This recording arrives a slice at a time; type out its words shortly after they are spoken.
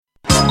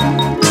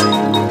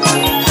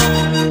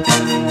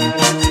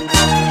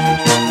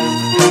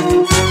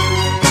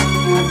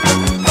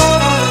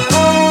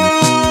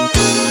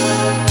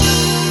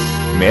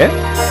Med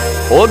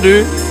og du.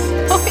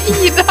 Og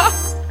Ida.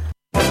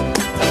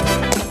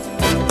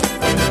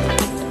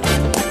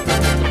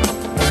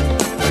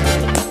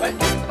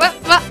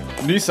 Hva?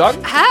 Ny sang.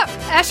 Hæ?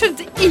 Jeg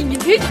skjønte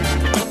ingenting.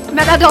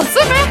 Men jeg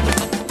danser med.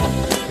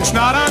 It's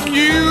not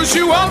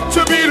unusual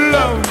to be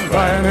loved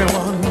by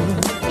anyone.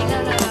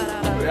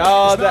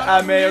 Ja, det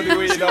er meg og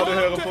du, Ida, du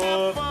hører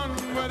på.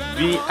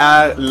 Vi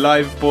er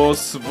live på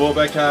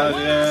Svårbekk her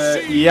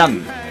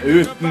igjen.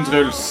 Uten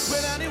Truls.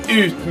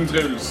 Uten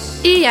Truls.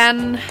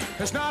 Igjen.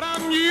 It's not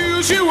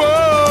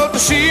unusual to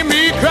see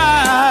me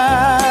cry.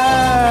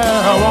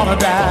 I wanna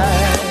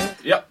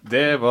die. Ja,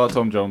 det var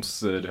Tom Jones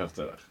du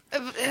hørte der.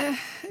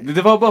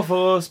 Det var bare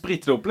for å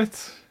sprite det opp litt.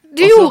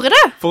 Du gjorde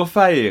det? For å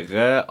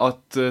feire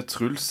at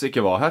Truls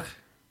ikke var her.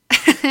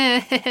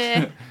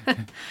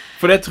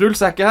 For det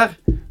Truls er ikke her.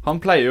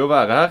 Han pleier jo å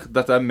være her.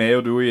 Dette er meg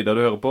og du og Ida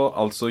du hører på.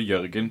 Altså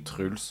Jørgen,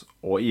 Truls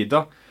og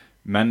Ida.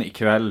 Men i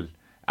kveld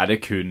er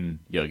det kun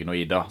Jørgen og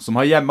Ida som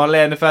har hjemme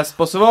alenefest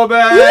på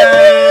Svårbekk.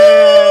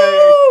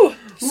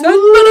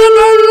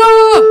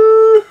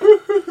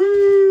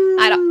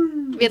 Neida,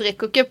 vi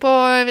drikker ikke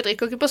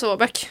på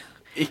Svårbekk.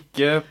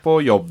 Ikke på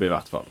jobb i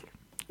hvert fall.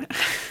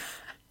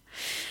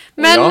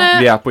 Men, ja,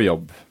 vi er på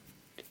jobb.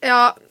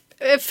 Ja,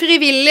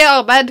 frivillig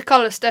arbeid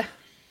kalles det.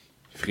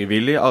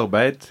 Frivillig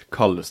arbeid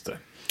kalles det.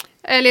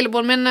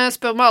 Lillebroren min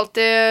spør meg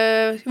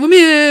alltid, hvor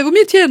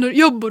mye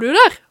jobber du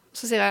der?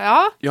 Så sier jeg,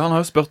 ja. Ja, han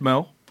har jo spurt meg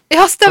også.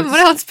 Ja, stemmer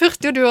det, han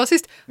spurte jo du også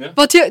sist. Ja.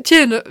 Hva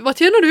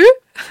tjener du?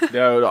 Det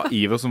er jo da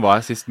Iver som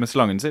var her sist med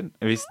slangen sin.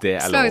 Hvis det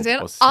er lov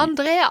å si.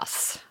 Andreas.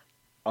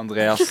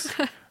 Andreas.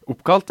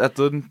 Oppkalt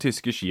etter den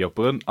tyske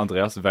skihopperen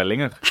Andreas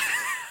Wellinger.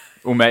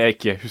 Om jeg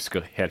ikke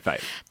husker helt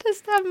feil. Det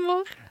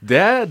stemmer. Det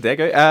er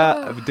gøy.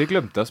 Det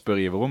glemte jeg å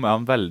spørre Iver om. Er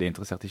han veldig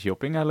interessert i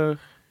skihopping, eller?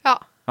 Ja.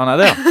 Han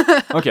er det, ja?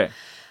 Ok.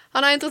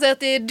 Han er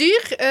interessert i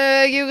dyr,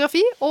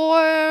 geografi og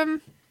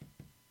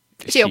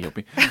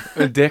skihopp.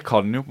 Det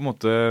kan jo på en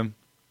måte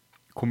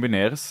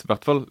kombineres. I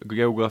hvert fall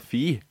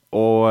geografi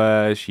og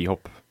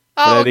skihopp.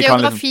 Ja, og liksom...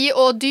 geografi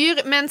og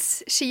dyr, mens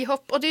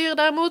skihopp og dyr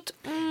derimot...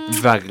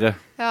 Verre.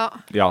 Ja.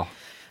 Ja.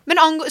 Men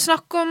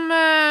snakk om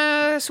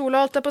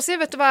sola, holdt jeg på å si.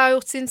 Vet du hva jeg har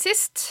gjort siden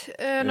sist?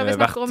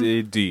 Vært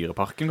i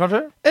dyreparken,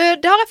 kanskje?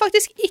 Det har jeg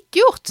faktisk ikke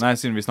gjort. Nei,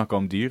 siden vi snakket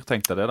om dyr,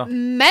 tenkte jeg det da.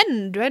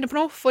 Men du er inne på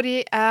noe,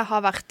 fordi jeg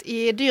har vært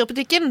i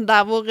dyrebutikken,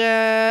 der hvor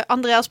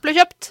Andreas ble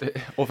kjøpt.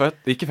 Og født?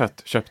 Ikke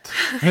født, kjøpt.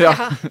 Ja.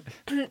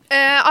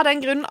 Av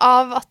den grunn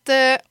av at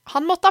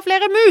han måtte ha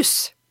flere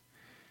mus.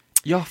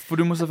 Ja, for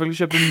du må selvfølgelig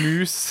kjøpe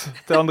mus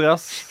til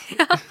Andreas.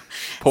 Ja.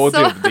 På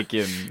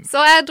dyrebutikken. Så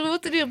jeg dro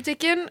til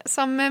dyrebutikken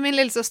sammen med min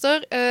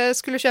lillesøster.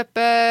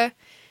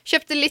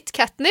 Kjøpte litt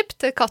catnip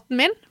til katten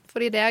min,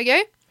 fordi det er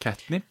gøy.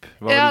 Catnip?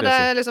 Hva ja, vil det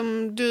si? er liksom,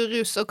 du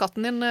ruser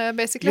katten din,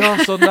 basically. Ja,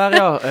 sånn der,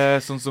 ja.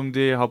 Sånn som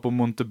de har på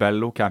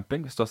Montebello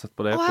camping, hvis du har sett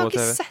på det på TV. Jeg har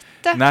ikke sett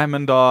det. Nei,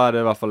 men da er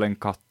det i hvert fall en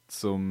katt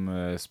som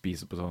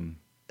spiser på sånn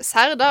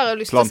Serr, da har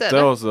jeg lyst til å se det.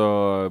 Plante, og så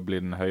blir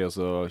den høy, og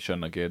så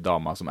skjønner ikke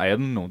dama som eier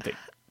den noen ting.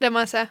 Det må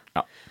jeg se.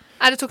 Ja.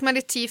 Nei, det tok meg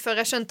litt tid før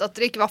jeg skjønte at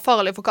det ikke var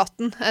farlig for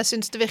katten. Jeg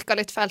synes det virket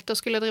litt fælt å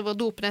skulle drive og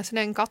dope ned sin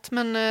egen katt,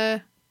 men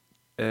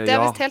det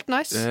er vist helt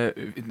nice.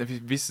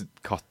 Hvis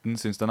katten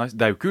synes det er nice,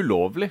 det er jo ikke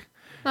ulovlig.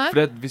 Nei.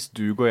 For hvis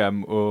du går hjem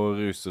og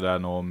ruser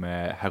deg nå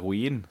med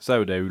heroin, så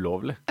er jo det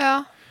ulovlig.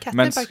 Ja,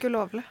 catnip er ikke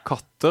ulovlig.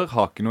 Katter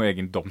har ikke noe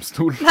egen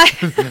domstol. Nei,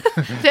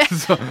 det er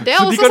så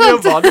også de kan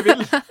gjøre hva de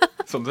vil,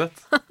 sånn sett.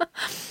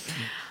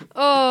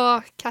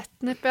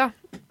 Catnip, ja.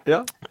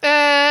 Ja.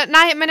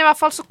 Nei, men i hvert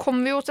fall så kom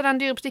vi jo til den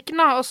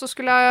dyrebutikken da, og så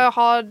skulle jeg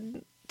ha,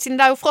 siden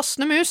det er jo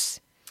frosne mus,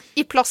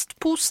 i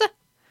plastpose.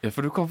 Ja,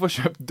 for du kan få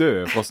kjøpt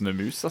døde frosne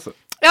mus, altså.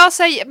 Ja,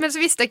 men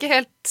så visste jeg ikke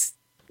helt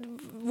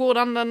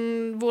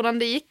hvordan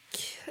det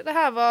gikk. Det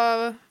her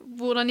var,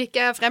 hvordan gikk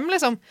jeg frem,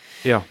 liksom.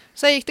 Ja.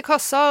 Så jeg gikk til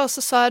kassa, og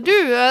så sa jeg,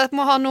 jeg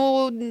må ha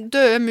noe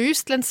døde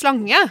mus til en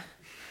slange.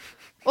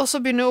 Og så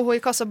begynner hun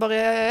i kassa bare,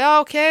 ja,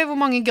 ok, hvor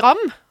mange gram?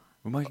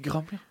 Hvor mange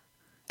gram, ja?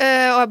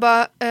 Og jeg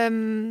bare...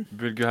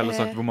 Vil du heller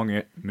sagt hvor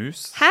mange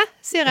mus? Hæ?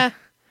 Sier jeg.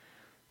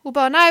 Hun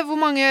bare, nei,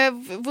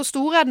 hvor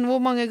stor er den?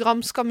 Hvor mange gram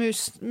skal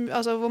mus...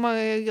 Altså,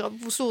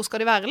 hvor store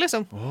skal de være,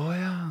 liksom?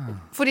 Ja.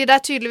 Fordi det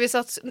er tydeligvis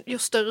at jo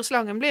større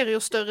slangen blir, jo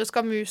større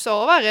skal musa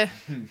også være.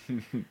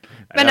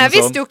 Men jeg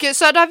visste jo ikke...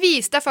 Så da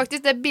viste jeg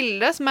faktisk det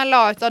bildet som jeg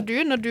la ut av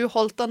når du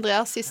holdt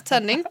Andreas sist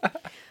sending.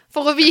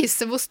 For å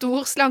vise hvor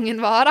stor slangen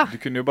var, da. Du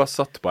kunne jo bare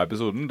satt på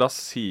episoden. Da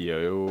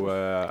sier jo...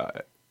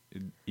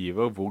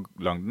 Iver, hvor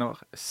lang den var?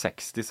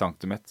 60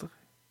 centimeter.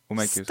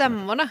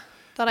 Stemmer det?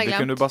 Det hadde jeg glemt.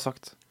 Det kunne du bare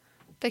sagt.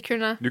 Det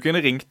kunne. Du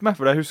kunne ringt meg,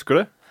 for jeg husker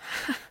det.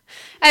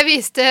 Jeg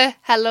viste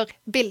heller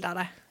bilder av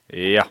det.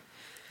 Ja.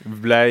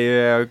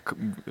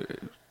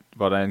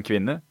 Var det en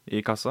kvinne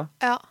i kassa?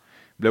 Ja.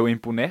 Ble hun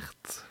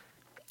imponert?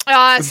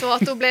 Ja, jeg så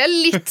at hun ble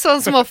litt sånn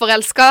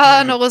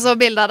småforelsket når hun så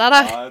bilder av det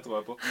der. Ja, det tror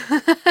jeg på.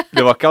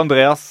 Det var ikke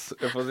Andreas,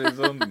 for å si det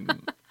sånn.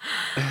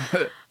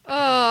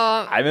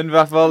 Nei, men i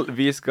hvert fall,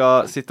 vi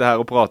skal sitte her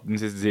og prate den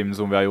siste timen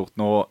som vi har gjort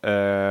nå.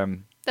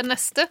 Den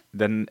neste.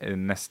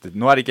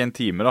 Nå er det ikke en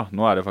time da,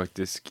 nå er det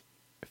faktisk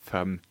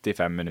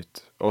 55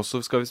 minutter. Og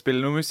så skal vi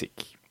spille noe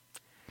musikk.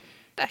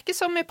 Det er ikke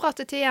så mye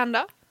pratetid igjen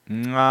da.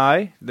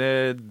 Nei,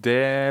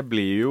 det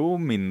blir jo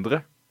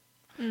mindre.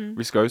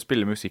 Vi skal jo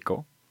spille musikk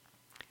også.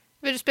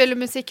 Vil du spille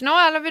musikk nå,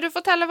 eller vil du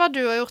fortelle hva du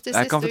har gjort i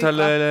siste uka?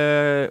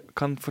 Jeg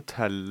kan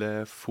fortelle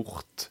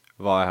fort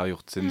hva jeg har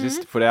gjort siden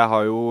sist. For jeg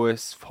har jo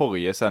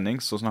forrige sending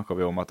så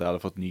snakket vi om at jeg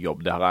hadde fått ny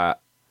jobb. Det hadde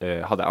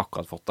jeg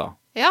akkurat fått da.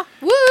 Ja,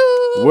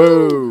 woo!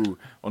 Wow!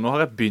 Og nå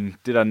har jeg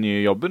begynt i den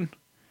nye jobben.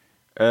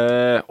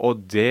 Og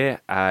det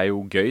er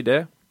jo gøy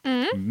det.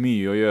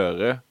 Mye å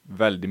gjøre,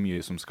 veldig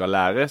mye som skal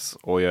læres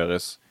og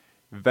gjøres.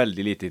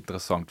 Veldig lite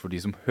interessant for de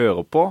som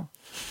hører på.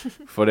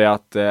 For det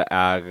at det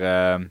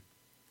er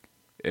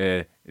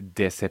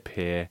DCP,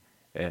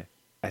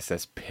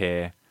 SSP,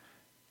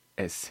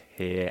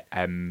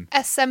 SHM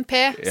SMP,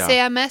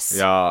 CMS.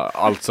 Ja,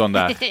 alt sånn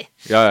der.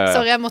 Ja.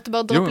 Sorry, jeg måtte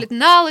bare droppe litt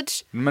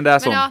knowledge. Men det er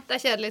sånn. Men ja, det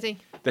er kjedelige ting.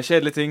 Det er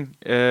kjedelige ting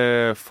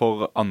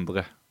for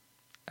andre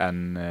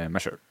enn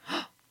meg selv.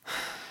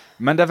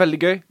 Men det er veldig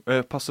gøy.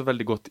 Passer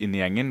veldig godt inn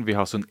i gjengen. Vi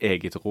har sånn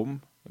eget rom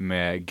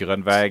med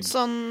grønn vegg.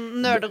 Sånn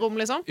nerderom,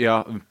 liksom?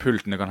 Ja,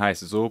 pultene kan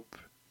heises opp.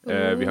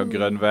 Vi har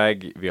grønn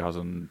vegg, vi har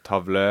sånn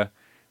tavle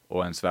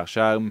og en svær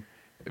skjerm.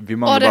 Det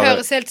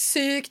høres helt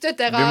sykt ut,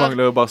 vi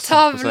mangler jo bare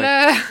tavle.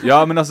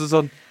 Ja, men altså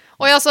sånn.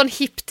 Ja, sånn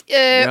hipt,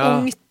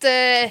 ungt.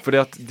 Fordi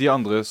at de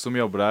andre som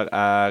jobber der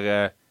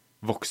er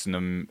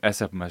voksne. Jeg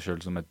ser på meg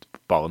selv som et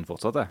barn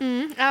fortsatt,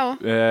 jeg. Jeg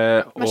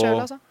også. Meg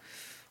selv, altså.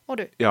 Og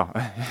du. Ja.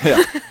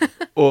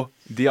 Og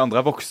de andre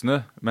er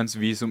voksne, mens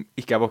vi som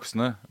ikke er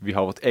voksne, vi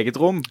har vårt eget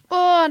rom.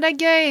 Det er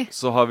gøy.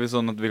 Så har vi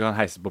sånn at vi kan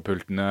heise på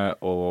pultene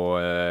og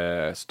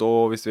stå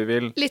hvis vi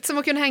vil. Litt som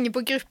å kunne henge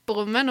på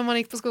grupperommet når man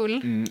gikk på skolen.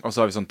 Og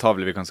så har vi sånn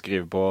tavle vi kan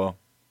skrive på,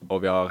 og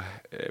vi har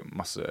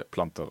masse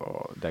planter,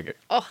 og det er gøy.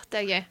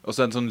 Det er gøy. Og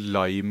så en sånn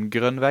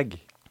limegrønn vegg.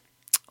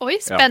 Oi,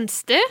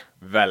 spenstig.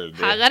 Ja.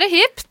 Veldig. Her er det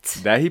hipt.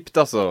 Det er hipt,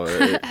 altså.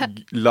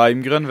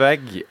 Limegrønn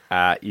vegg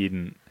er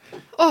inn.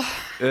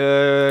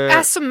 Jeg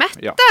er så mett.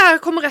 Ja.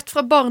 Jeg kommer rett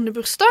fra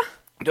barnebursdag.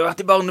 Du har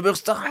vært i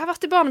barnebursdag? Jeg har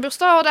vært i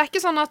barnebursdag, og det er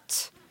ikke sånn at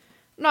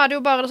nå er det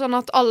jo bare sånn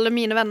at alle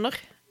mine venner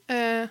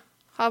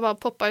har bare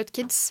poppet ut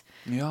kids.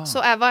 Ja.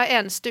 Så jeg var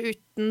eneste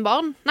uten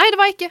barn. Nei, det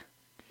var jeg ikke.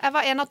 Jeg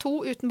var en av 2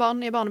 uten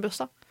barn i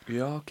barnebursdag.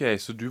 Ja, ok.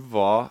 Så du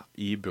var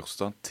i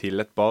bursdag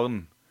til et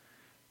barn.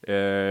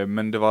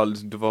 Men det var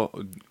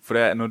for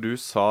det, når du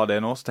sa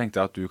det nå, så tenkte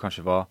jeg at du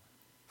kanskje var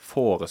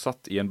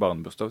foresatt i en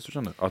barnebursdag, hvis du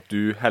skjønner. At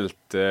du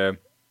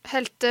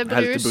helte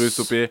brus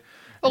oppi glasset.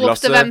 Og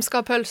ropte hvem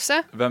skal ha pølse.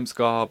 Hvem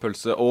skal ha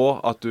pølse,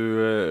 og at du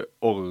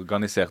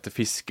organiserte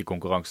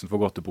fiskekonkurransen for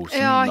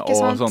godteposen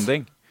og sånne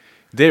ting.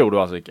 Det gjorde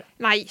du altså ikke.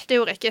 Nei, det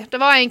gjorde jeg ikke. Det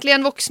var egentlig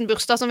en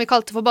voksenbursdag som vi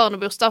kalte for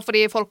barnebursdag,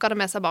 fordi folk hadde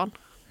med seg barn.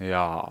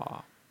 Ja.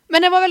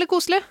 Men det var veldig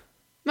koselig.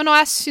 Men nå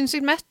er jeg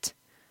sinnssykt mett.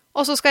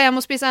 Og så skal jeg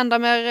hjem og spise enda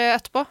mer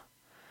etterpå.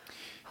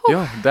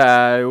 Ja, det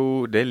er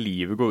jo det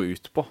livet går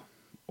ut på.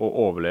 Å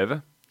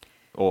overleve.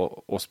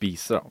 Og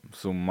spise, da.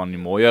 Som man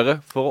må gjøre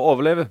for å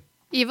overleve.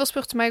 Iver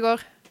spurte meg i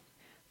går.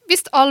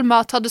 Hvis all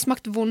mat hadde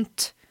smakt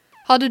vondt,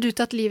 hadde du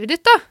tatt livet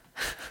ditt da?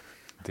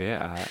 Det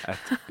er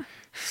et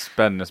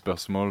spennende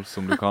spørsmål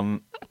som du kan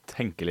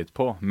tenke litt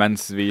på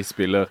mens vi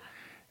spiller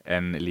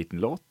en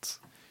liten låt.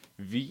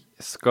 Vi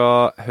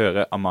skal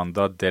høre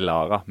Amanda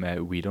Delara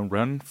med We Don't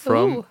Run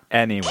From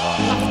Anyone.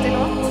 Artig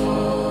låt.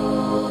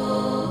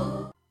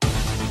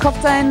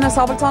 Kaptein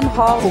Sabeltann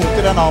har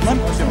Punktet den armen.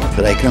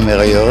 For det er ikke noe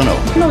mer å gjøre nå.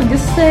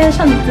 Norges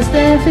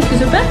kjenteste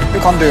fiskesuppe. Du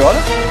kan dø av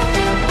det.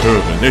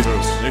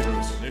 Hørenytt.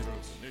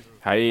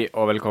 Hei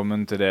og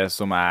velkommen til det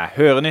som er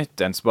Hørenytt,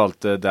 en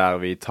spalte der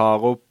vi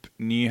tar opp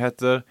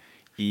nyheter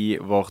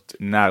i vårt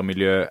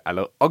nærmiljø,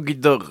 eller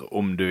Agder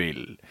om du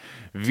vil.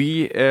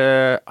 Vi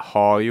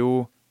har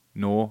jo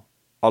nå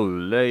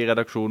alle i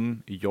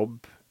redaksjonen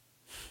jobb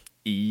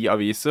i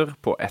aviser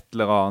på et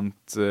eller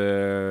annet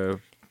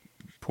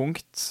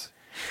punkt.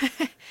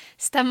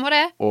 Stemmer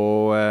det.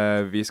 Og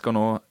vi skal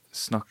nå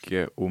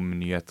snakke om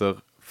nyheter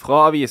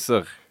fra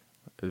aviser,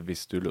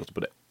 hvis du lurte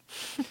på det.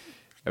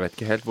 Jeg vet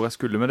ikke helt hvor jeg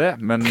skulle med det,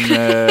 men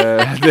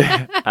det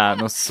er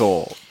noe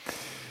så.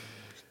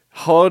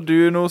 Har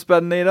du noe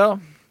spennende, Ida?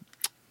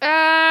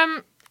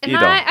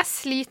 Nei, jeg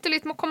sliter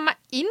litt med å komme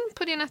meg inn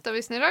på de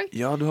nettavisene i dag.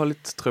 Ja, du har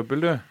litt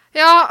trøbbel, du.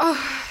 Ja.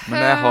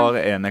 Men jeg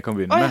har en jeg kan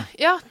begynne med.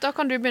 Ja, da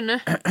kan du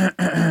begynne.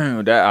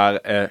 Det er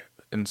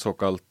en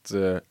såkalt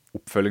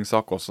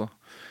oppfølgingssak også,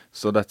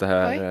 så dette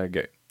her er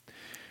gøy.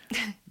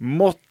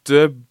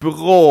 Måtte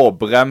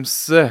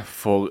bråbremse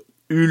for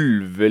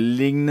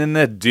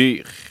ulvelignende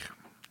dyr.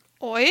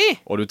 Oi!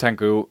 Og du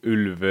tenker jo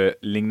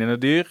ulvelignende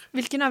dyr.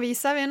 Hvilken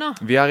avis er vi nå?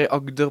 Vi er i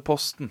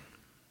Agderposten.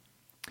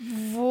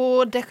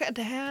 Hvor det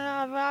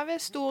er ved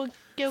stor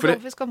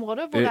geografisk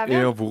område. Hvor er vi?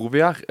 Ja, hvor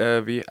vi er.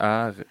 Vi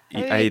er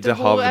i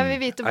Eidehavn. Jeg vil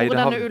vite hvor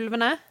denne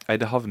ulven er.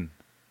 Eidehavn.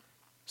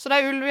 Så det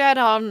er ulv i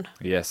Eidehavn.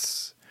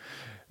 Yes.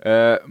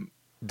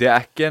 det er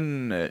ikke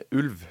en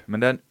ulv,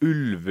 men det er en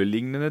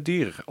ulvelignende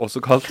dyr, også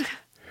kalt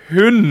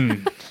hund.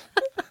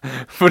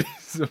 For de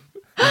som...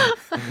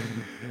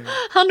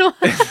 Har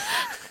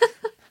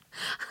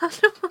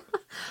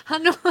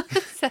noen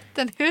sett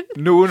en hund?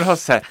 Noen har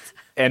sett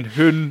en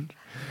hund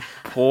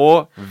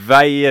på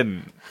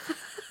veien.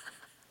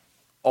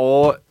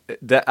 Og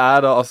det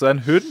er da altså en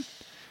hund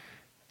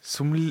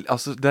som,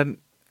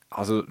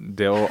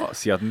 det å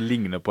si at den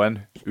ligner på en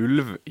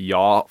ulv,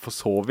 ja, for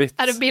så vidt.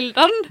 Er det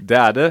bildene? Det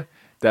er det.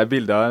 Det er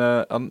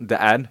bilder av det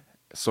er en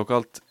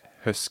såkalt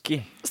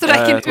husky. Så det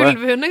er ikke en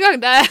ulvehund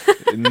engang?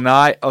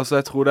 Nei, altså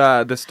jeg tror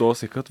det står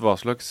sikkert hva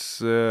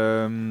slags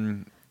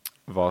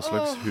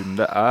hund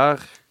det er.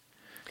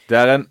 Det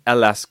er en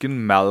Alaskan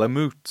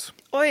Malamute.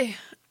 Oi.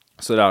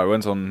 Så det er jo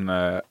en sånn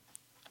det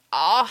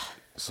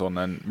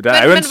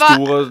er jo en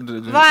stor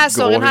hva er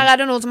storyen her? Er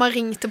det noen som har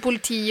ringt til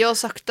politiet og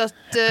sagt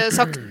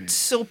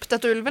ropt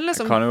etter ulven,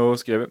 liksom? Kan jo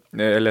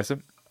lese.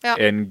 Ja.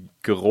 En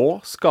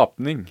grå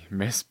skapning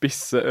med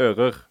spisse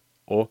ører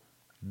og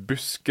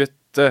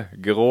buskete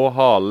grå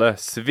hale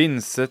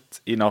svinset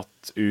i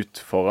natt ut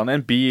foran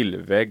en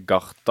bil ved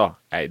Garta,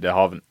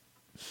 Eidehavn.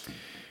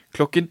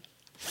 Klokken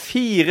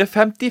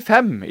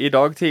 4:55 i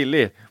dag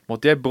tidlig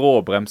måtte jeg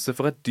bråbremse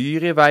for et dyr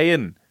i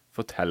veien,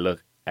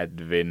 forteller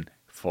Edvin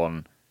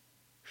von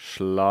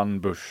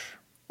Schlanbusch.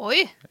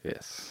 Oi,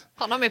 yes.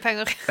 Han har mye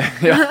penger.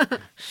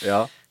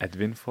 ja,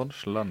 Edvin von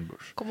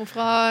Schlanbusch. Kommer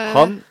fra...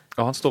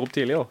 Han står opp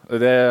tidlig også.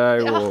 Det er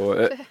jo...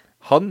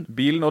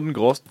 bilen og den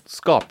grå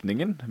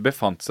skapningen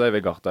befant seg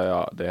ved Garta,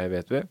 ja, det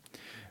vet vi.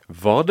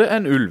 Var det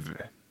en ulv?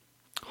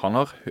 Han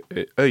har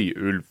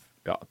øyulv.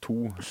 Ja,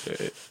 to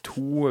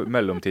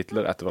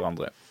mellomtitler etter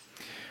hverandre.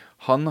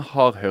 Han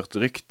har hørt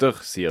rykter,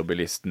 sier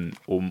bilisten,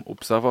 om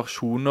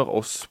observasjoner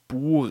og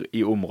spor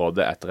i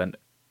området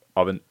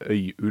av en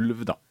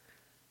øyulv, da.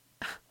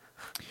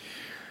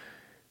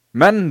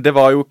 Men det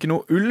var jo ikke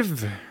noe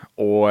ulv,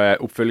 og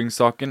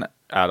oppfølgingssaken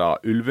er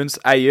da ulvens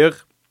eier.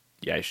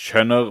 Jeg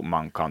skjønner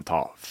man kan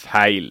ta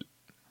feil.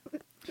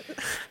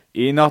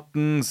 I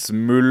nattens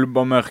mulm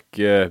og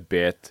mørke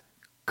bet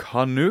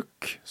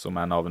Kanuk, som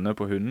er navnet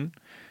på hunden,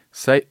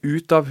 seg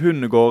ut av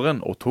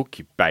hundegården og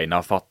tok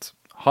beina fatt.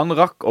 Han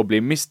rakk å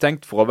bli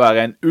mistenkt for å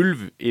være en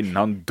ulv innen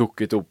han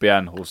dukket opp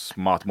igjen hos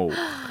matmor.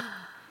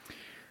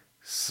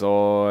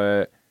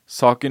 Så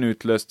saken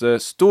utløste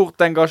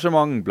stort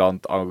engasjement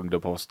blant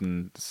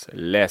Agderpostens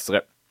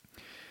lesere.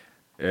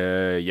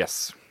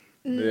 Yes.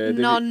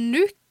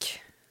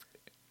 Nanuk?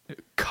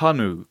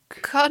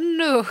 Kanuk.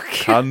 Kanuk.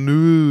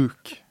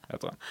 Kanuk,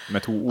 heter han.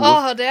 Med 2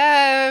 ord. Det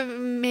er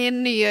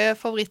min nye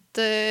favoritt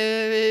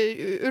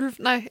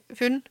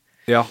hund.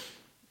 Ja.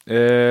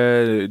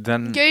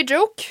 Gøy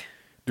joke.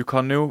 Du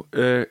kan jo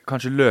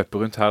kanskje løpe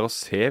rundt her og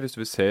se, hvis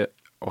du vil se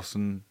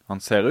hvordan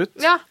han ser ut.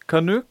 Ja.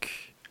 Kanuk.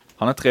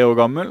 Han er 3 år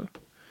gammel.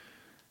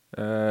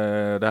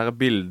 Det her er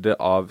bildet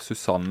av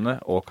Susanne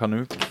og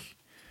Kanuk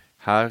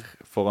her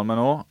foran meg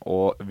nå.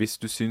 Og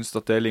hvis du synes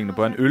at det ligner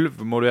på en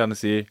ulv, må du gjerne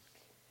si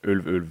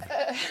ulv.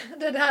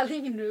 Det der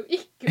ligner jo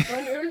ikke på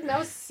en ulv. Den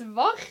er jo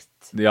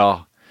svart.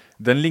 Ja,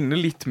 den ligner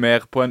litt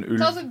mer på en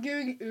ulv. Ta så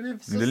Google ulv.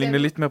 Det ligner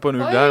litt mer på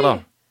en ulv der,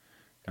 da.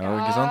 Ja,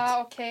 ikke sant?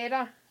 Ja, ok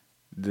da.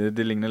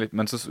 Det ligner litt,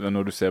 men så,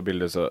 når du ser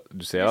bildet, så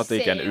du ser at det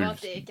ikke er en ulv.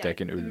 Det er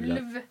ikke en ulv.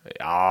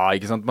 Ja,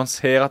 ikke sant? Man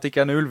ser at det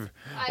ikke er en ulv.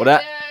 Og det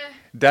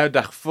er jo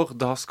derfor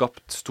det har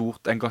skapt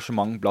stort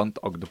engasjement blant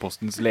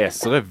Agderpostens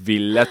lesere,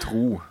 vil jeg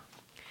tro.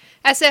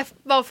 Jeg ser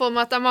bare for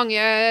meg at det er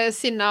mange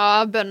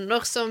sinna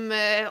bønder som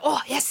nå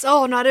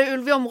er det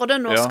ulv i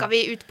området, nå skal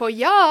vi ut på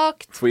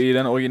jakt. For i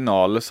den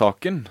originale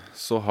saken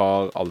så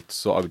har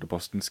altså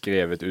Agderposten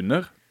skrevet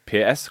under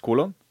PS: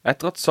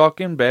 Etter at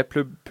saken ble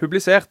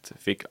publisert,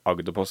 fikk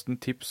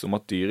Agderposten tips om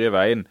at dyret i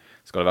veien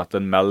skal ha vært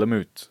en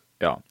Malamute.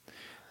 Ja,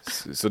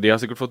 så de har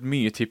sikkert fått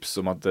mye tips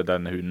om at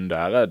denne hunden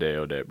der er det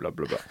og det, bla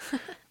bla bla.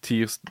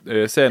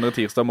 Senere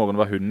tirsdag morgen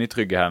var hunden i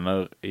trygge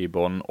hender i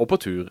bånd og på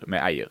tur med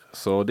eier.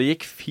 Så det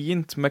gikk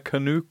fint med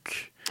Kanuk,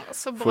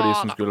 for de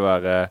som skulle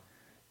være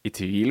i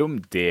tvil om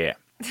det.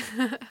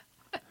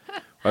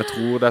 Og jeg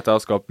tror dette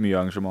har skapt mye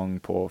engasjement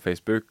på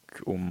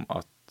Facebook om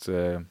at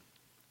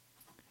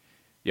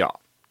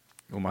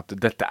om at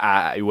dette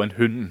er jo en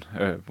hund,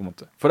 på en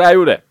måte. For det er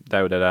jo det. Det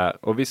er jo det der.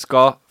 Og vi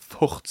skal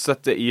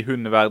fortsette i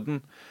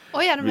hundeverden.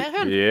 Oi, er det mer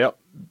hund? Ja,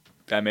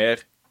 det er mer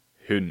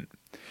hund.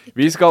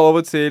 Vi skal over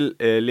til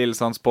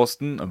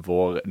Lillesandsposten,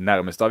 vår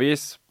nærmeste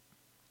avis.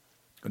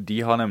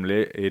 De har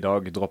nemlig i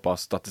dag droppet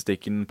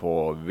statistikken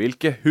på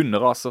hvilke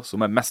hunderaser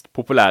som er mest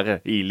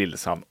populære i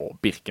Lillesand og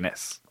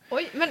Birkenes.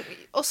 Oi, men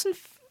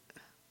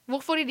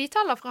hvor får de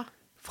tallene fra?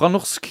 Fra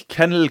Norsk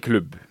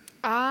Kennelklubb.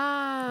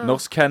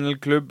 Norsk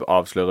Kennelklubb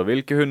avslører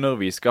hvilke hunder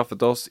vi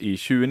skaffet oss i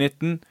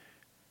 2019,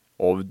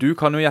 og du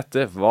kan jo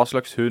gjette hva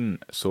slags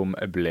hund som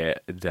ble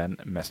den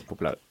mest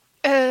populære.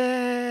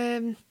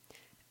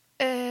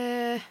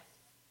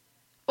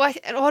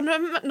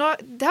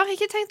 Det har jeg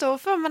ikke tenkt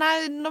over før, men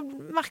nå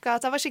merket jeg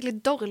at jeg var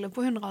skikkelig dårlig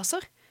på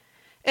hunderaser.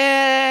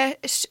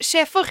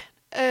 Schäfer,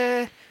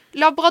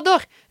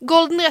 Labrador,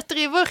 Golden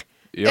Retriever,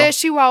 Ja,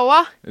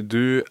 Chihuahua.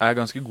 du er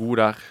ganske god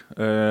der.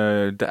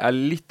 Det er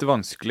litt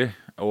vanskelig,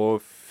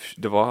 og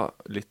det var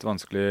litt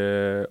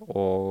vanskelig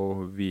å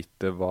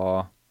vite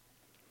hva...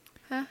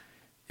 Hæ?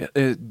 Ja,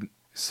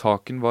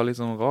 saken var litt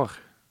sånn rar,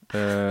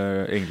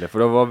 egentlig,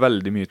 for det var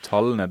veldig mye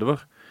tall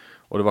nedover,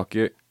 og det var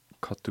ikke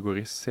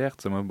kategorisert,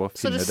 så jeg må bare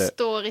Så finne det det.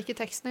 står ikke i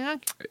teksten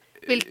engang?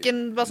 Hvilken,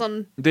 bare sånn...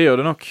 Det gjør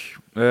det nok.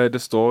 Det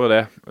står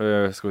det,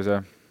 skal vi se.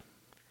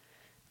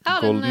 Ja,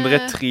 Golden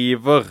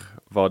Retriever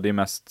var de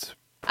mest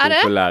Er det?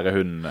 populære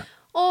hundene.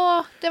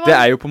 Åh, det Det var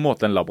er jo på en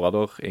måte en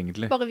labrador,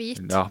 egentlig. bare hvit.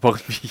 Ja, bare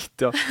hvit,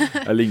 ja.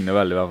 Det ligner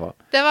veldig i hvert fall.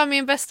 Det var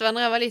min bestevenn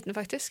da jeg var liten,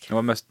 faktisk. Det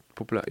var mest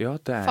populær. Ja,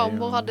 det er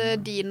Farmor jo... hadde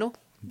dino.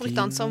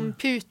 Brukte han som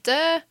pute,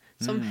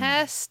 som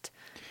hest,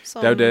 som...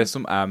 Det er jo det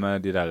som er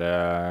med de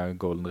der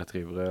Golden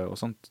Retrievere og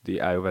sånt. De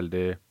er jo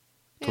veldig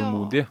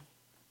tålmodige.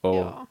 Og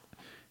Ja.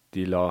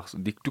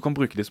 du kan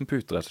bruke de som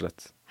puter, rett og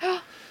slett.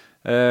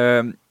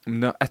 Men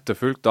det er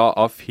etterfulgt da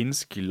av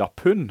finsk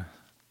lapphund.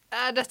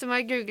 Dette må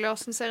jeg google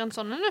hvordan ser en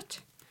sånn ut.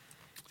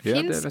 Ja,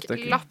 det Finsk vet jeg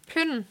ikke.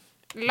 lapphund.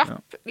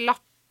 Lapp,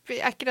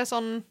 er ikke det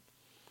sånn...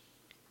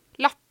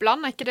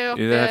 Lappland, er ikke det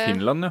oppe... I det her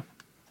Finland, ja.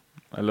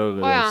 Eller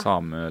ja.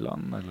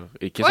 Sameland, eller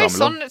ikke Oi,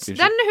 Sameland. sånn,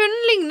 den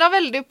hunden ligner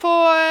veldig på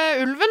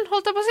ulven,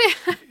 holdt jeg på å si.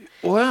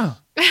 Åja!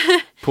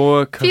 På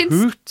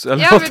Kahoot,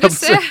 eller Ja, hva vil du det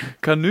se?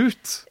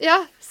 Kanut. Ja,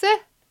 se.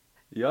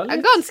 Ja, Den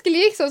er ganske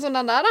lik sånn som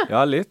den der, da.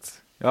 Ja, litt.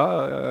 Ja.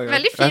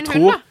 Veldig fin jeg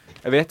hund, da.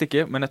 Jeg vet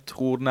ikke, men jeg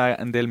tror den er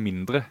en del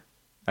mindre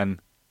enn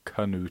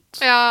Kanut.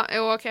 Ja,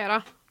 jo, ok da.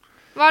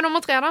 Hva er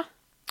nummer 3 da?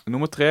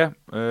 Nummer 3,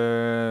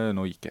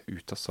 nå gikk jeg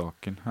ut av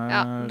saken her.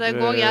 Ja, det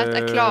går greit,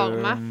 jeg klarer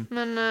meg,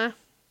 men...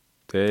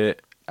 Det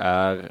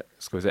er,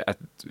 skal vi se,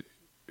 et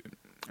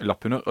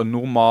lapphunder, og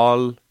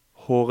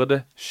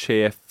normalhårede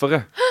schæfere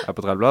er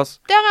på 3. plass.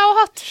 Det har jeg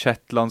også hatt.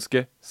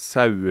 Shetlandske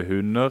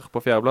sauehunder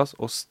på 4. plass,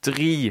 og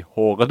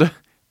strihårede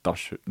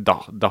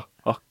dachshunder.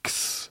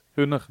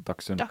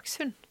 Dagshund.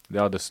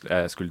 Ja,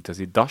 jeg skulle til å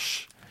si dash,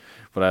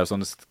 for det er jo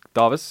sånn det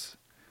staves,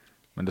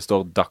 men det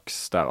står dags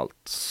der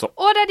altså.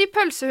 Å, det er de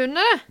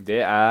pølsehundene.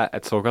 Det er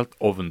et såkalt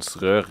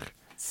ovnsrør.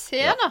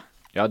 Se da.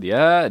 Ja, de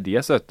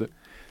er søte.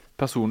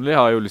 Personlig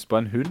har jeg jo lyst på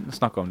en hund,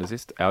 snakket om det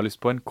sist. Jeg har lyst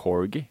på en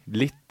corgi.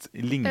 Litt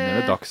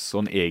lignende dags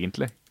sånn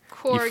egentlig.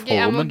 Corgi,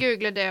 jeg må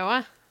google det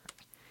også.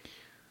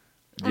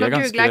 Og De nå er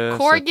ganske googler jeg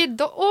corgi.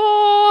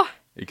 Åh!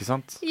 Ikke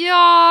sant?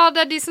 Ja,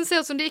 det er de som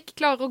ser ut som de ikke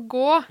klarer å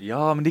gå.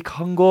 Ja, men de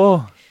kan gå.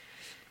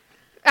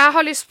 Jeg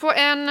har lyst på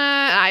en...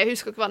 Nei, jeg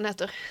husker ikke hva den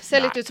heter.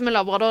 Ser litt ut som en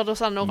labrador, og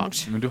så er den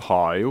oransje. Men du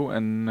har jo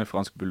en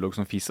fransk bulldog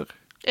som fiser.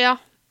 Ja,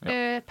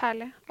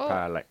 perle. Åh.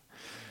 Perle.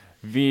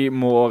 Vi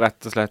må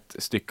rett og slett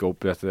stykke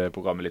opp dette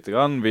programmet litt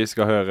grann. Vi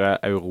skal høre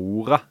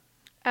Aurora.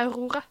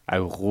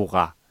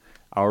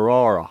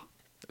 Aurora.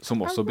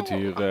 Som også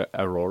betyr...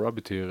 Aurora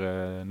betyr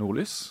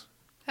nordlys.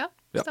 Ja,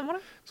 Ja. stemmer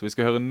det. Så vi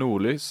skal høre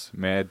nordlys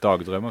med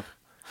dagdrømmer.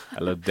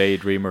 Eller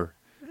daydreamer.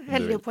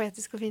 Veldig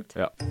poetisk og fint.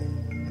 Ja.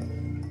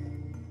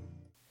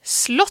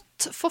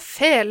 Slått for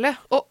fele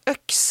og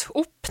øks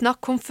åpna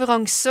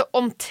konferanse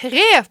om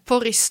 3 på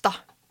Rysta.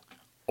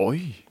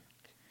 Oi.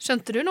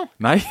 Skjønte du noe?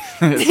 Nei.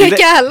 Ikke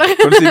jeg heller.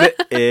 Kan du si det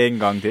en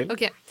gang til?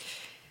 Ok.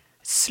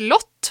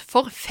 Slått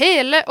for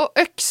fele og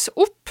øks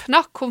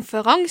åpna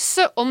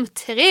konferanse om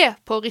 3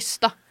 på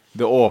Rysta.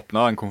 Det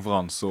åpnet en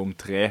konferanse om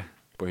 3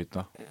 på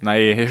hytta. Nei,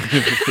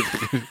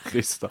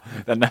 Rysta.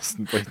 Det er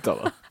nesten på hytta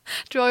da.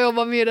 Du har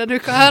jobbet mye denne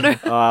uka her, du.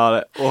 Ja,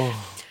 det,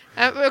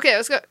 Ok,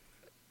 jeg skal...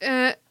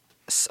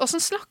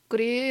 Hvordan snakker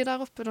de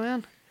der oppe nå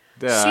igjen?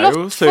 det er Slått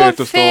jo søt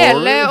for og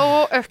fele stål.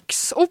 og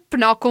øks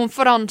åpna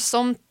konferanse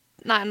om...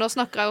 Nei, nå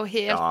snakker jeg jo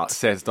helt... Ja,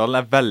 Setesdalen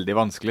er veldig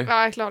vanskelig. Ja,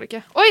 jeg klarer det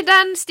ikke. Oi, det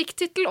er en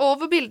stikktittel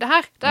over bildet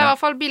her. Det er i Ja.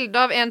 hvert fall bildet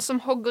av en som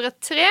hogger et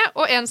tre,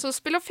 og en som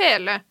spiller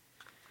fele.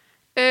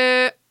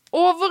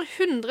 Over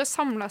 100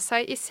 samlet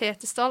seg i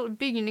Setesdal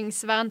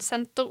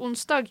bygningsvernsenter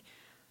onsdag.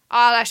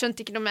 Jeg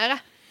skjønte ikke noe mer.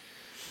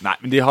 Nei,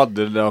 men de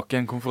hadde da ikke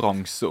en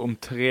konferanse om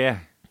tre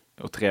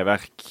og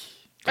treverk.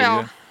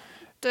 Ja,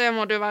 det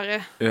må det jo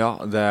være. Ja,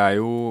 det er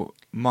jo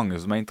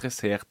mange som er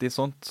interessert i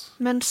sånt.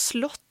 Men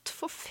slått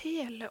for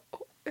fele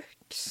og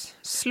øks.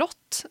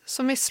 Slått,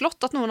 som i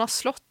slått, at noen har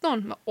slått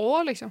noen med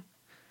å, liksom.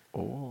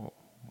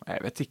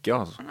 Jeg vet ikke,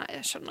 altså. Nei,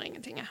 jeg skjønner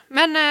ingenting, jeg.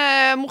 Men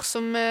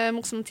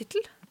morsom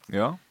titel,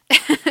 Ja.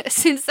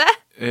 synes jeg.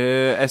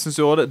 Jeg synes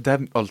jo også det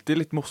er alltid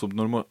litt morsomt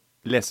når du må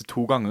lese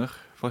 2 ganger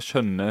for å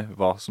skjønne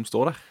hva som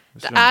står der.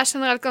 Det er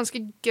generelt ganske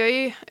gøy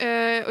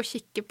å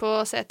kikke på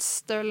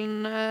Setesdølen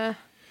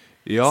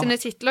sine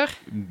titler.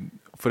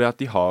 Fordi at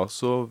de har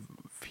så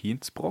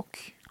fint språk.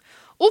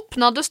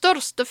 Åpna det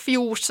største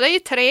fjorset i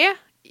tre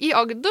i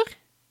Agder.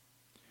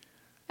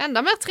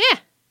 Enda mer tre.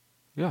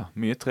 Ja,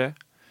 mye tre.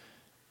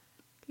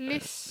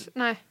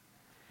 Nei.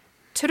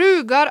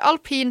 Trugar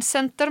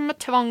alpinsenter med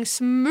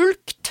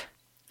tvangsmulkt.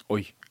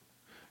 Oi.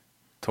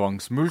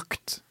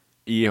 Tvangsmulkt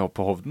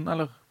på Hovden,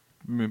 eller?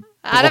 Nei,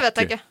 det vet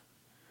jeg ikke.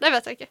 Det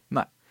vet jeg ikke.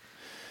 Nei.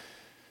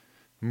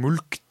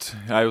 Mulkt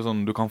er jo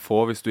sånn du kan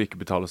få hvis du ikke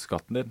betaler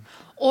skatten din.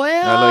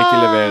 Åja! Eller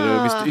ikke leverer,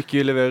 hvis du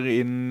ikke leverer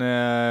inn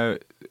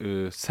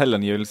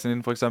selvangivelsen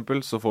din for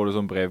eksempel, så får du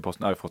sånn brev i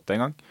posten. Jeg har jo fått det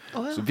en gang.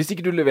 Ja. Så hvis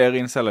ikke du leverer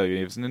inn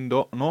selvangivelsen din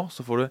nå,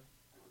 så får du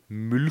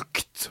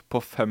mulkt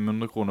på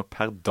 500 kroner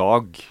per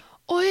dag.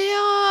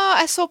 Ja,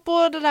 jeg så på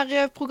det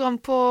der program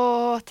på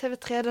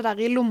TV3, det der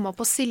i lomma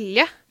på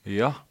Silje,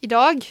 Ja. i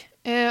dag.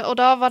 Og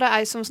da var det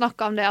ei som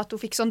snakket om det, at hun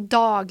fikk sånn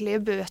daglige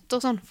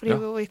bøter, sånn, fordi Ja.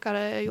 hun ikke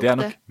hadde gjort Det det. er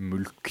nok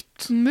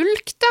mulkt.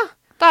 Mulkt, ja.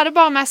 Da er det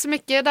bare meg som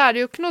ikke, da er det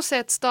jo ikke noe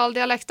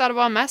Setesdal-dialekt, da er det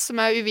bare meg som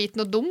er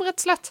uviten og dum, rett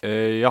og slett.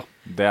 Ja,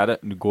 det er det.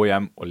 Du går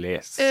hjem og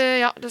les.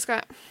 Ja, det skal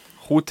jeg.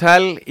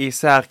 Hotell i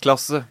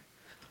særklasse.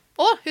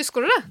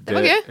 Husker du det? Det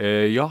var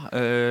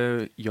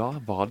gøy. Ja,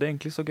 var det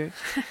egentlig så gøy?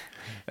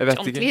 Jeg vet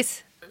John ikke.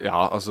 Cleese.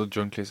 Ja, altså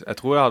John Cleese. Jeg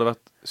tror jeg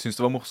syntes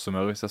det var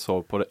morsommere hvis jeg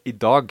så på det i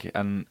dag,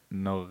 enn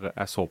når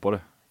jeg så på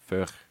det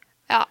før.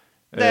 Ja,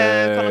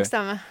 det kan nok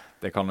stemme.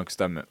 Det kan nok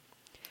stemme.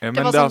 Men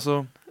var det er sånn-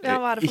 altså Ja,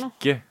 hva er det for noe?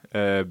 ikke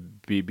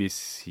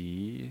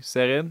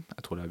BBC-serien.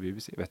 Jeg tror det er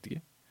BBC, jeg vet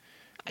ikke.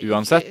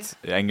 Uansett,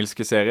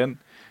 engelske serien.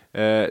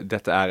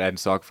 Dette er en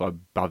sak fra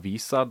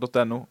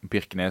bavisa.no,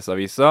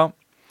 Birkenesavisa.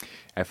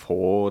 Jeg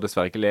får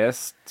dessverre ikke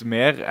lest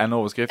mer enn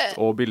overskrift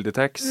og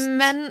bildetekst.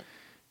 Men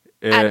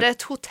er det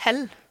et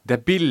hotell? Det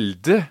er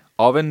bilde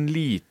av en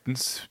liten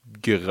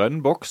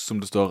grønn boks som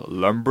det står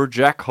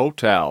Lumberjack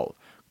Hotel,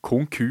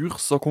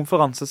 konkurs- og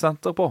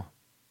konferansesenter på.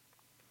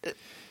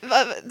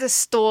 Det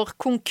står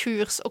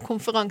konkurs- og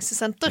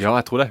konferansesenter. Ja,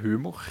 jeg tror det er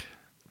humor.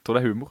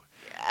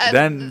 Det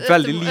er en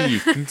veldig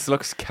liten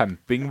slags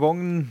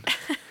campingvogn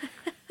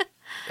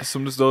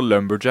som det står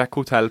Lumberjack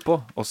Hotel på,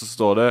 og så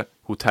står det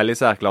hotell i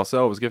særklasse,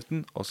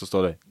 overskriften, og så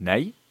står det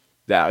nei,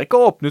 det er ikke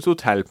åpnet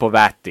hotell på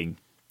Væting.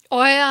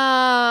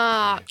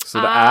 Ja. Så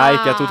det er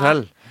ikke et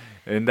hotell.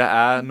 Det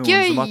er noen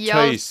som har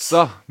Gøyalt.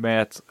 tøysa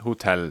med et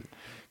hotell.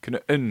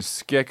 Kunne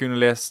ønske jeg kunne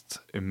lest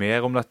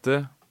mer om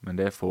dette, men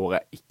det får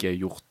jeg ikke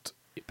gjort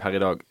per i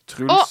dag.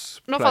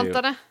 Nå fant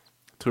jeg det.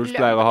 Truls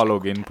pleier å ha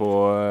login på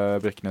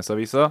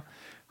Birkenesavisa.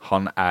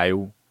 Han er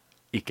jo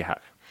ikke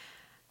her.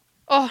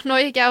 Nå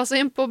gikk jeg også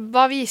inn på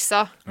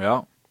Bavisa.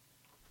 Ja.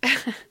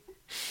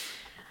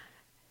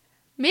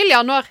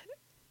 Januar.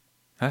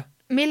 Hæ?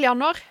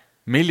 Januar.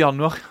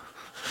 Januar.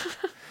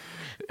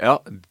 Ja,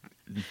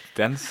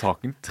 den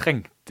saken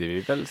trengte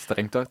vi vel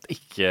strengt tatt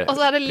ikke. Og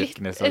så er det en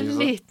Birkenesavisa.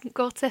 liten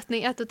kort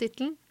setning etter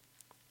titelen.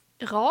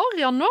 Rar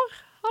januar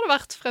har det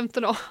vært frem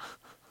til nå.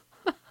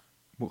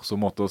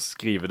 Morsom måte å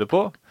skrive det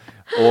på.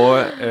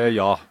 Og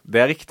ja,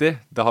 det er riktig.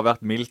 Det har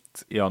vært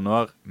mildt i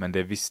januar, men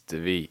det visste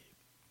vi.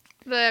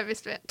 Det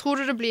visste vi. Tror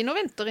du det blir noe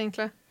vinter,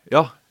 egentlig?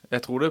 Ja,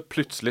 jeg tror det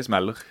plutselig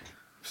smeller.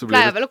 Så blir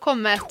Pleier det vel å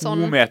komme et 2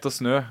 sånn... meter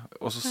snø,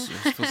 og så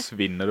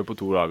forsvinner det på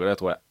 2 dager, det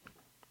tror jeg.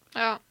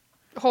 Ja.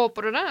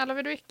 Håper du det, eller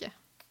vil du ikke?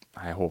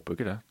 Nei, jeg håper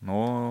ikke det. Nå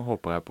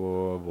håper jeg på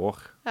vår.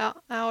 Ja,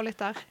 jeg er også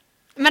litt der.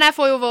 Men jeg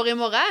får jo vår i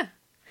morgen.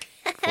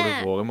 Får du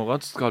vår i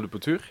morgen, så skal du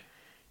på tur.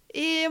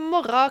 I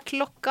morgen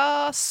klokka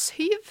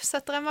 7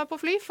 setter jeg meg på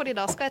fly, fordi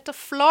da skal jeg til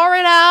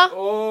Florida.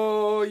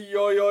 Oi,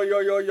 oi, oi,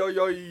 oi, oi, oi,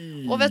 oi.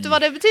 Og vet du hva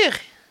det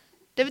betyr?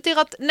 Det betyr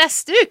at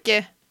neste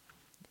uke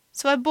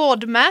så er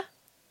både meg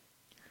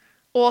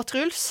og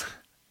Truls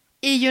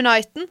i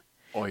Uniten.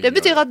 Oi, Det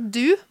betyr oi. at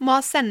du må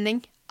ha sending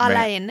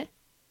alene.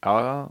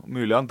 Ja,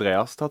 mulig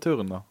Andreas tar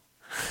turen da.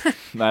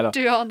 Neida. Du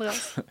og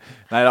Andreas.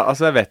 Neida,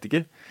 altså jeg vet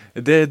ikke.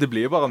 Det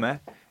blir jo bare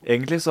med.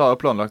 Egentlig så har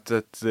jeg planlagt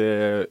et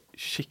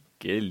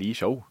skikkelig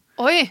show.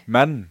 Oi,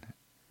 Men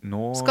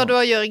nå... skal du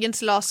ha Jørgens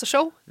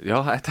lasershow?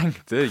 Ja, jeg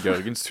tenkte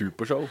Jørgens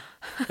supershow,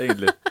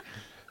 egentlig.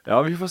 Ja,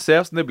 vi får se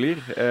hvordan det blir.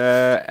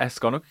 Jeg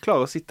skal nok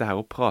klare å sitte her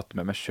og prate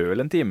med meg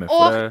selv en time.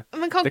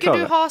 Men kan det ikke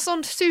klarer du ha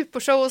sånn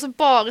supershow og så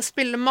bare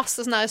spille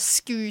masse sånne her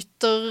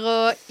scooter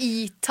og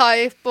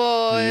E-Type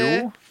og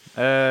Jo.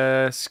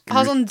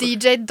 ha sånn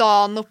DJ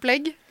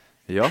Dan-opplegg?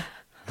 Ja.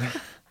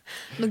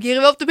 Nå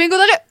girer vi opp til bingo,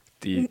 dere!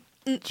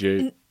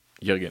 DJ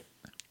Jørgen.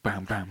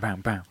 Bam, bam,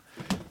 bam, bam.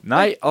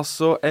 Nei,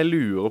 altså, jeg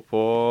lurer på...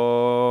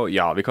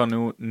 Ja, vi kan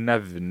jo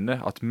nevne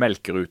at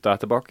Melkeruta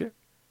er tilbake.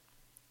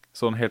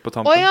 Sånn helt på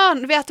tampen. Åja,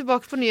 vi er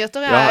tilbake på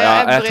nyheter. Ja,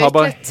 jeg tar brøt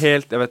bare litt.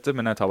 helt, jeg vet det,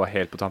 men jeg tar bare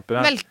helt på tampen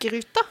her.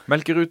 Melkeruta?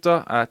 Melkeruta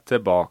er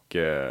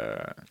tilbake.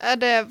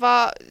 Det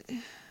var...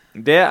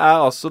 Det er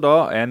altså da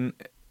en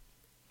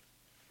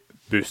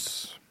buss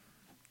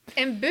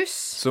En buss?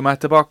 som er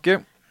tilbake,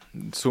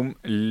 som,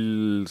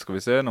 skal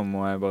vi se, nå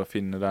må jeg bare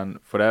finne den,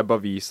 for det er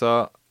Bavisa,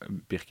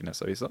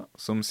 Birkenesavisa,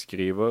 som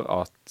skriver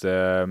at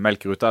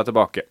Melkeruta er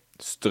tilbake.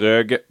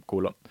 Strøget,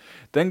 kolon.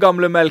 Den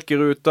gamle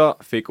Melkeruta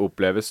fikk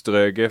oppleve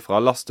strøget fra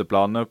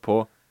lasteplanet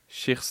på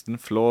Kirsten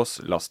Flås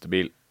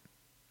lastebil.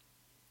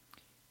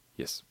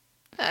 Yes.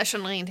 Jeg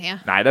skjønner ingenting, jeg.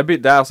 Nei, det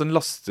er altså en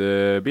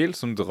lastebil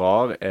som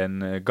drar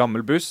en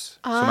gammel buss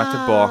som er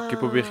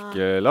tilbake på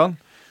Birkeland,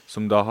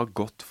 som da har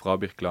gått fra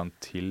Birkeland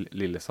til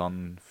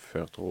Lillesand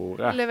før,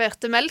 tror jeg.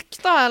 Leverte melk,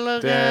 da,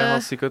 eller? Det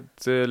har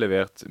sikkert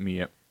levert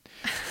mye.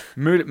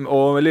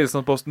 Og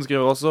Lillesandposten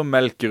skriver også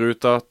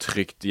Melkeruta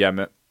trygt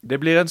hjemme. Det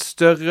blir en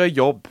større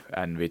jobb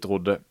enn vi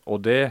trodde,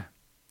 og det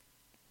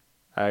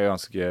er jeg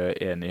ganske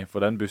enig i, for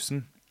den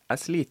bussen er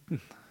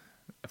sliten,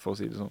 for å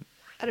si det sånn.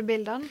 Er det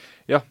bildene?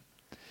 Ja.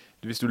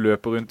 hvis du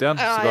løper rundt igjen,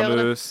 Ja, så jeg kan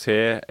gjør du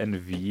se en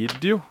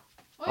video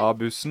av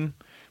bussen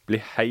bli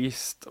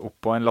heist opp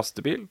på en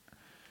lastebil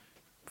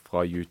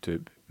fra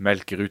YouTube.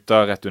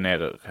 Melkeruta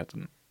returnerer, heter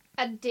den.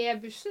 Er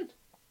det bussen?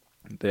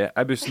 Det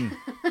er bussen.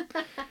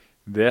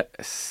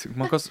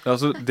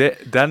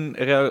 Den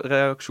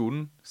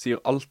reaksjonen sier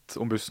alt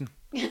om bussen.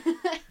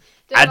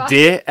 Er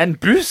det en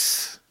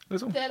buss?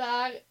 Liksom. Det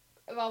der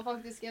var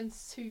faktisk en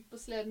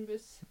supersleden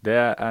buss. Det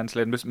er en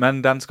sleden buss,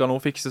 men den skal nå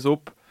fikses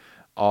opp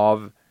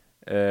av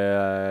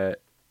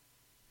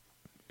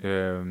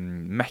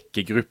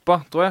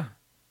Mekke-gruppa, tror jeg.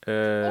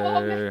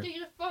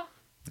 Mekkegruppa.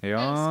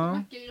 Ja, Elsker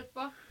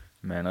Mekkegruppa.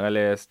 mener jeg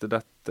leste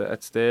dette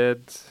et sted.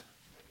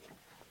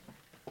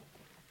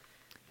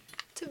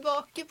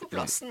 Tilbake på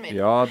plassen min.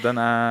 Ja, den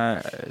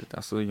er,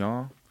 altså,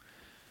 ja.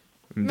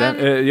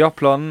 Ja,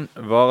 planen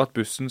var at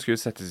bussen skulle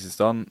settes i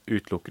stand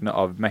utelukkende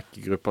av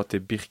Mekke-gruppa til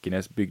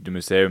Birkenes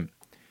bygdemuseum.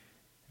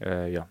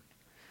 Ja.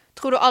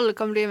 Tror du alle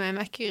kan bli med i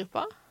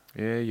Mekkegruppa?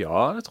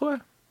 Ja, det tror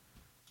jeg.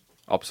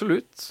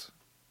 Absolutt.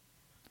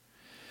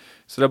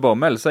 Så det er bare å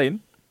melde seg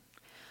inn.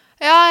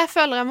 Ja, jeg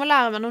føler jeg må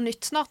lære meg noe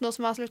nytt snart, nå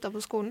som jeg har sluttet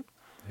på skolen.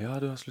 Ja,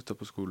 du har sluttet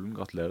på skolen.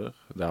 Gratulerer.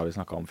 Det har vi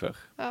snakket om før.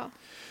 Ja.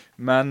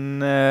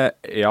 Men,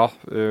 ja,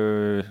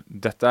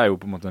 dette er jo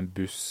på en måte en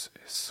buss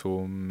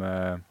som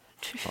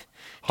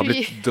har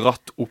blitt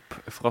dratt opp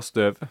fra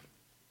støvet.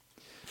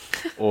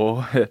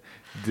 Og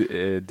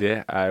det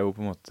er jo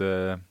på en måte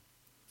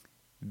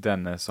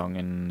denne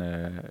sangen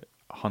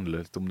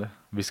handler litt om det.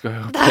 Vi skal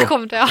høre Der på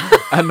kom det, ja.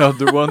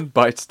 Another One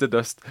Bites the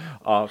Dust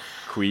av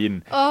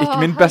Queen. Åh, Ikke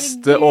min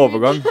beste herregud.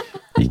 overgang.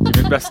 Ikke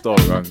min beste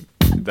overgang.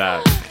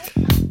 Der.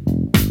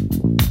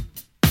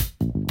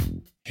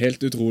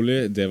 Helt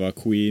utrolig, det var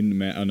Queen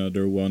med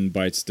Another One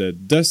Bites the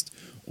Dust.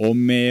 Og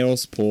med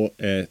oss på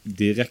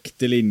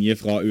direkte linje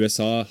fra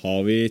USA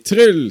har vi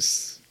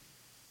Truls.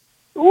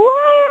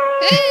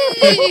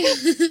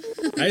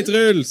 Hei,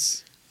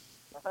 Truls.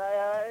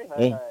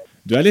 Hei.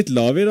 Du er litt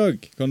lav i dag.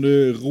 Kan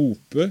du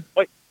rope?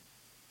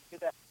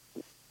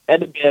 Er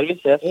det bedre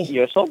hvis jeg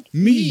gjør sånn?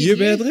 Mye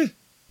bedre.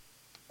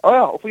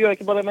 Ja, hvorfor gjør jeg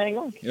ikke bare det med en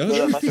gang? Ja,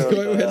 det var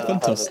jo helt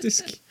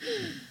fantastisk.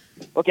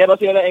 Ok, da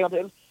sier jeg det en gang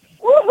til.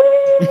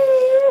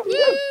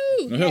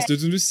 Nå høres det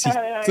ut som du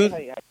sitter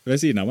ved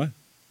siden av meg.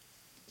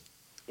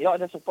 Ja,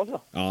 det er såpass,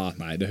 ja. Ja,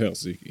 nei, det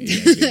høres ikke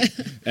egentlig.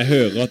 Jeg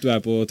hører at du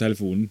er på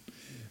telefonen.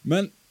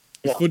 Men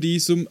for de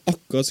som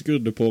akkurat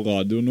skrudde på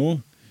radio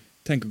nå,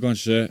 tenker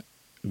kanskje,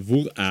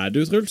 hvor er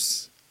du,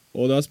 Truls?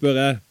 Og da spør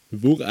jeg,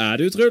 hvor er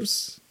du,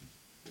 Truls?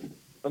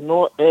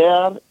 Nå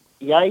er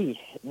jeg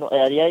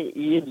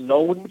i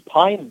Lone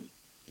Pine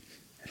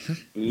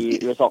i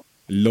USA.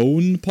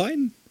 Lone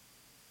Pine?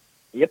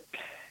 Jepp.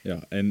 Ja,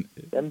 En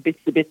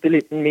bitte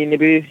liten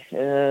miniby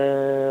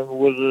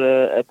hvor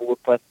jeg bor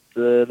på et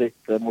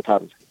lite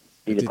motell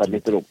i et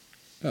lite rom.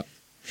 Ja.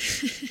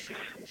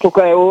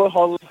 Klokka er jo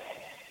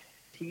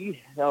 9:30,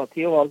 ja,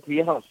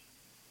 10:30 her.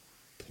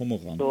 På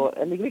morgenen. Så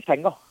jeg ligger i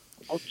senga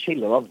og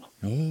chiller den.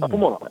 Ja, på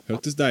morgenen.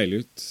 hørtes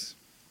deilig ut.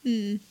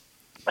 Mhm.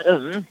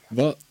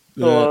 Hva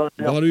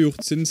har du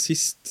gjort siden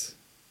sist?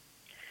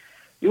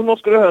 Jo, nå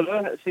skal du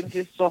høre. Siden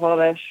sist så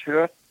har jeg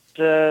kjørt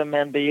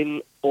med en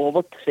bil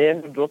over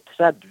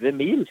 330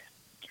 mil.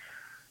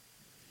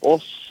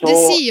 Og så... Det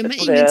sier meg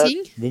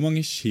ingenting. Hvor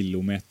mange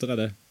kilometer er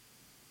det?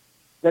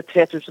 Det er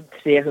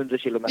 3300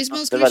 kilometer. Hvis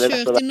man skulle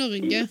kjørt i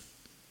Norge,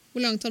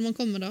 hvor langt hadde man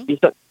kommet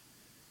da?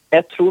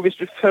 Jeg tror hvis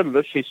du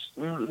følger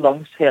kysten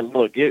langs hele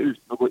Norge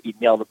uten å gå inn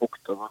i alle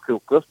bukter og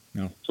kroker,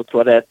 så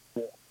tror jeg det er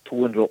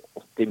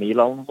 280 mil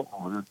eller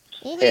noe.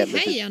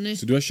 Hei, Janne.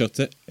 Så du har kjørt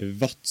til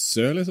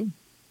Vadsø, liksom?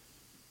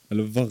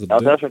 Eller Vardø?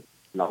 Ja, det har kjørt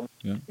langt.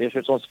 Ja. Vi har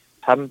kjørt sånn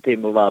 5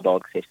 timer hver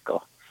dag, cirka.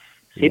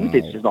 Siden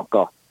sist vi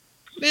snakket.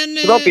 Men,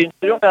 så da begynte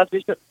det jo med at vi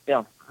kjørt,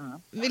 ja.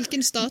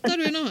 Hvilken stat er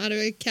du i nå? Er du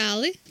i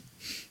Cali?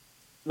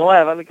 Nå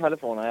er jeg vel i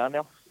California igjen,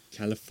 ja.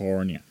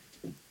 California.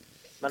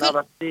 Men jeg har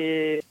vært i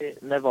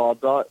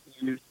Nevada,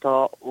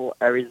 Utah og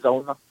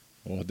Arizona.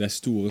 Det er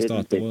store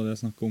stater det er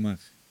snakk om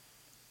her.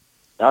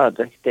 Ja,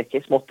 det er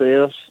ikke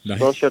småtterier.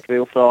 Så kjørte vi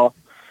jo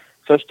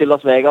først til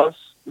Las Vegas,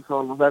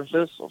 fra Los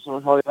Angeles, og så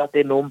har vi vært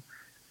innom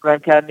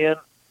Grand Canyon,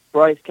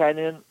 Bryce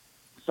Canyon,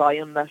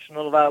 Zion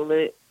National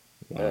Valley,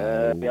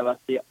 vi har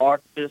vært i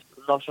Arctic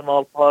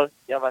Nationalpark,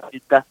 vi har vært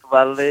i Death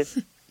Valley.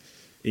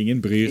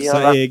 Ingen bryr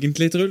seg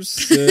egentlig, Truls.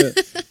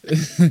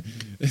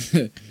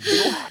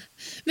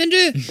 Men du,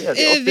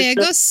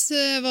 Vegas,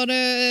 var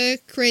det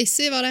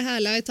crazy? Var det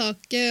herlig i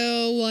taket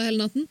og hele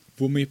natten?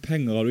 Hvor mye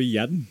penger har du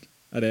igjen?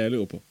 Er det jeg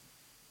lurer på.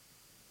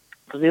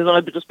 Jeg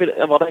begynte å spille,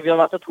 vi har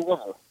vært der 2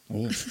 ganger.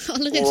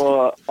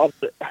 Og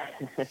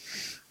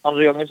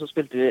andre gangen så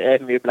spilte vi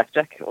mye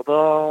blackjack, og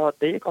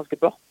det gikk ganske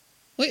bra.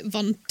 Oi,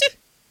 vant du?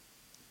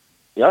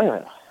 Ja.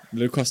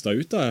 Ble du kastet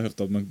ut da? Jeg har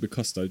hørt at man blir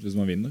kastet ut hvis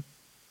man vinner.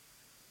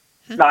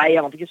 Hæ? Nei,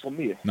 jeg vant ikke så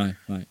mye. Nei.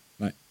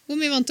 Hvor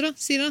mye vant du da?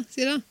 Si det.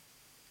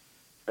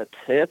 Det er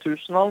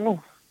 3000 eller noe.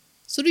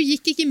 Så du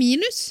gikk ikke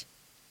minus?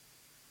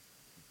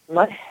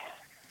 Nei,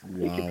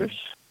 ikke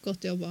pluss.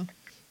 Godt jobba.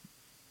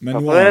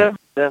 Men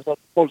Det sånn,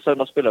 holde seg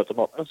under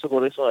spilleautomatene, så går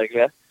det så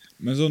regler.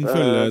 Men sånn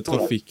følge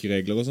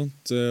trafikkregler og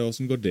sånt,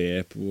 hvordan går det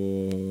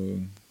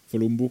for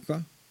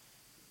lommeboka?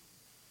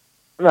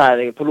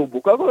 Nei, på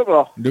lommeboka går det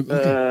bra.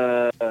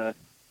 Okay.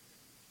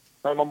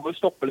 Men man må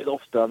jo stoppe litt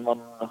ofte enn man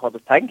hadde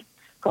tenkt,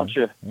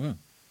 kanskje. Ja.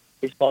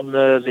 Hvis man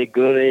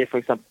ligger i for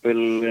eksempel,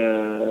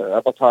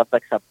 jeg bare tar et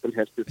eksempel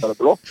helt ut av det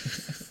blå.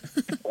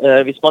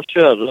 Hvis man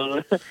kjører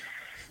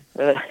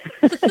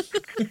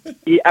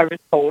i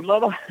Arizona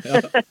da.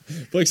 Ja,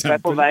 for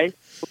eksempel. På vei,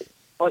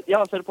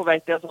 ja, så er det på vei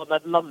til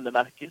et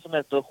landemerke som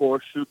heter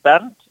Horseshoe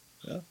Bend,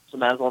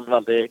 som er en sånn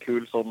veldig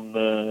kul sånn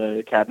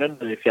canyon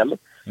i fjellet.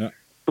 Ja.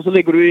 Og så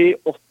ligger du i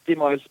 80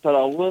 miles per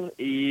hour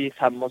i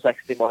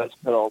 65 miles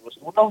per hour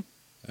sonen.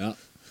 Ja.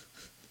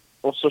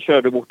 Og så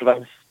kjører du bortover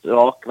en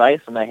rak vei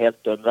som er helt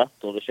dønnrett,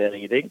 og det skjer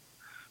ingenting.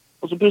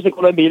 Og så plutselig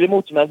kommer det en bil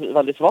imot som er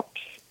veldig svart,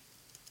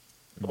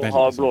 og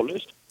har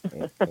blålys.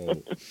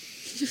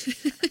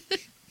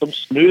 Som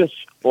snur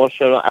og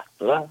kjører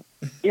etter deg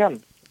igjen.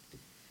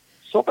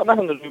 Så kan det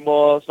hende du må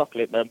snakke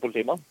litt med en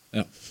politimann.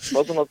 Ja.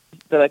 Bare sånn at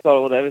dere er klar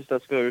over det hvis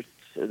dere skal ut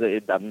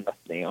i den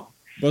retningen.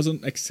 Bare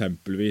sånn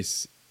eksempelvis,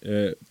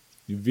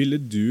 ville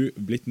du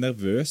blitt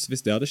nervøs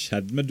hvis det hadde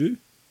skjedd med du?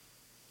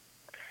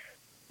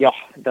 Ja,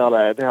 det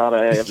hadde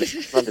jeg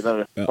blitt veldig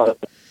nervøs. Ja.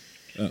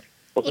 Ja.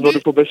 Og så hvis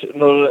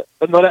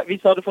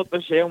jeg hadde fått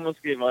beskjed om å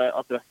skrive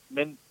adressen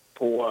min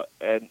på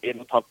en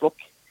notatblokk,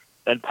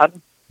 en penn,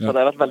 så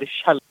hadde jeg vært veldig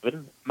skjelven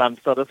mens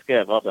jeg hadde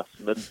skrevet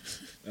adressen min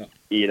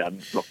i den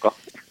blokka.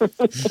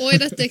 Og i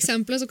dette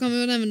eksempelet så kan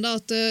vi jo nevne da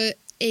at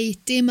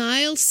 80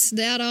 miles,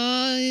 det er da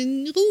en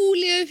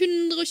rolig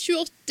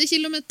 128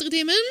 kilometer i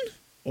timen.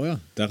 Åja,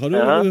 der har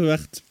du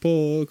vært på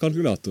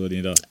kalkulatoren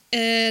din da.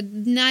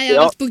 Nei, jeg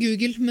har vært på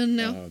Google, men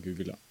ja. Ja,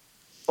 Google, ja.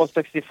 Og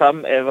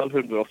 65 er vel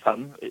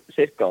 105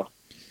 cirka.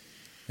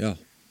 Ja.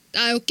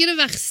 Det er jo ikke det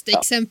verste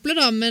eksempelet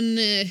da, men...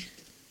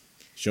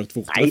 Kjørt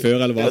fortere før,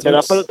 eller hva?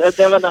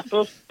 Det var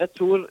derfor, jeg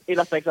tror i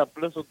dette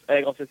eksempelet, så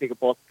er jeg ganske sikker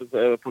på at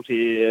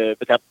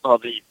politibetjenten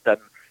hadde gitt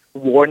en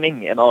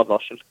warning, en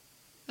advarsel.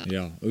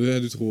 Ja, og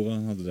du tror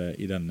han hadde det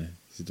i denne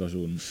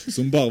situasjonen,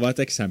 som bare var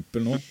et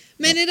eksempel nå.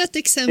 Men i dette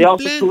eksempelet... Ja,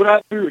 så tror jeg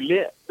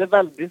mulig, det er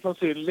veldig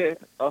sannsynlig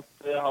at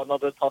han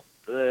hadde tatt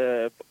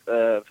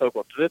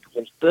førerkortet ditt,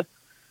 holdt det,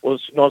 og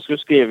når han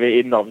skulle skrive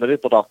inn navnet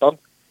ditt på dataen,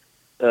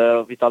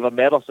 hvis han var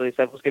med da, så i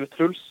stedet for å skrive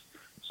Truls,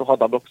 så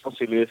hadde han nok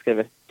sannsynligvis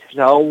skrevet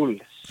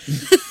Trauls.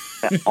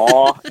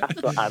 A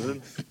etter L.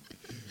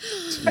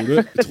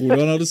 Tror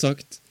du han hadde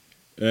sagt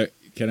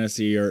Can I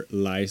see your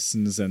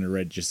license and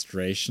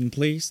registration,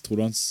 please? Tror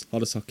du han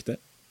hadde sagt det?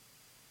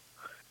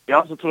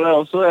 Ja, så tror jeg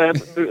også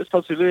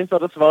sannsynligvis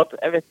hadde svart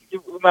jeg vet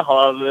ikke om jeg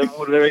har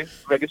hvor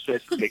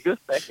registration ligger.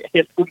 Det er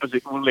helt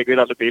ombesikt hvor den ligger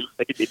i denne bilen.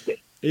 Det er ikke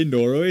ditt. In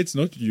Norway, it's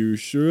not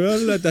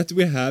usual that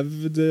we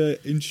have the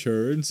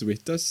insurance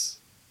with us.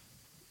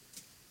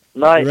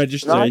 Nei,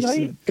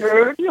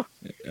 ja.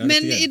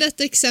 Men i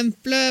dette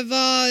eksempelet,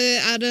 hva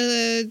er det,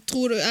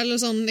 tror du, eller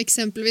sånn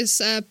eksempelvis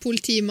er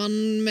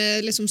politimannen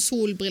med liksom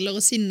solbriller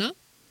og sinne?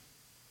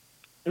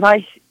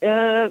 Nei,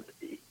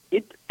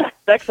 i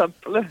dette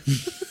eksempelet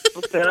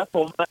så ser jeg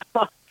på meg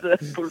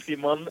at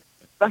politimannen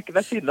hverken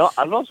er sinne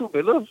eller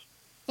solbriller.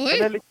 Men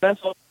det er litt mer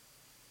sånn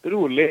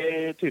rolig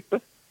type.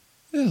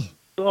 Ja.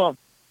 Så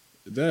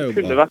det er jo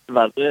kunne bra. Vært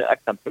verre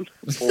eksempel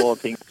på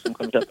ting som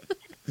kan skje.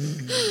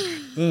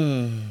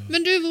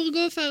 Men du, hvor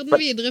går ferden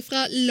videre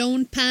fra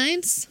Lone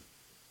Pines?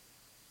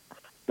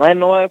 Nei,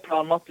 nå er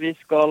planen at vi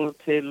skal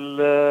til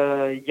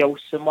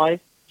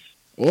Yosemite.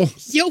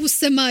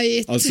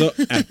 Yosemite! Altså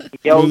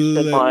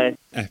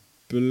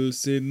Apple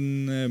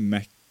sin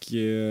Mac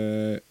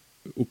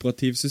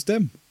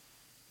operativsystem.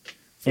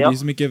 For de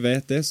som ikke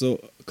vet det, så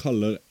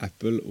kaller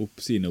Apple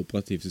opp sine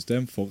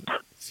operativsystem for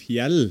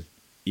fjell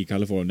i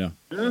California.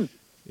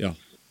 Ja.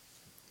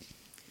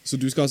 Så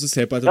du skal altså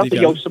se på et av de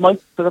fjellene?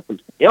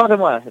 Ja, det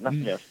må jeg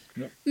nesten gjøre.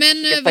 Men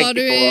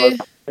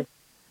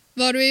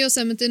var du i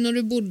Yosemite når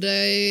du bodde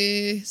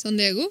i San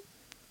Diego?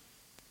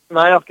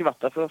 Nei, jeg har ikke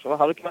vært der før. Jeg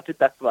har ikke vært i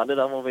Death Valley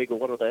der hvor vi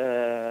går, og det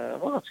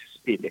var ganske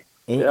stilig.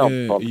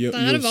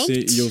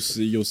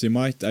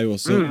 Yosemite er jo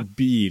også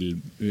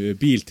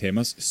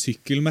Biltemas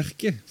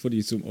sykkelmerke, for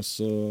de som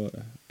også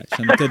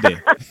kjenner til det.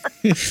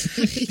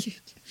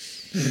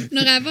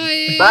 Når jeg var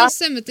i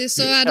Yosemite,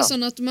 så er det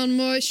sånn at man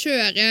må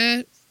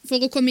kjøre... For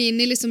å komme inn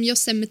i liksom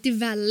Yosemite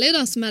Valley,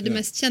 da, som er det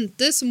mest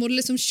kjente, så må du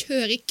liksom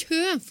kjøre i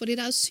kø, fordi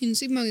det er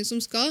sinnssykt mange som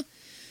skal.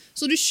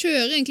 Så du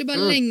kjører egentlig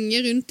bare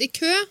lenge rundt i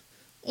kø.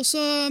 Og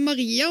så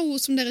Maria,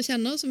 hun som dere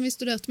kjenner, som vi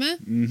studerte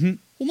med,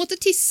 hun måtte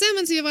tisse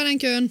mens vi var i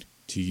den køen.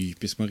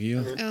 Typisk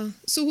Maria. Ja,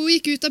 så hun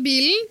gikk ut av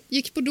bilen,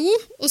 gikk på do,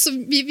 og så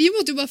vi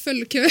måtte jo bare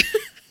følge kø.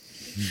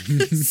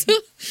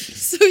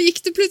 så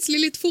gikk det plutselig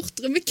litt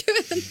fortere med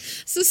køen.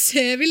 Så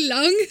ser vi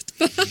langt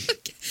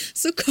bak,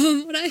 så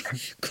kommer det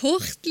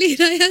kort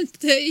lite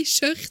jente i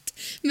skjørt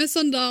med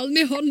sandalen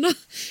i hånda,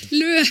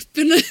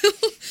 løpende,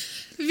 og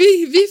vi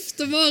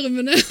vifter med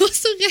armene, og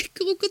så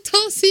rekker hun ikke å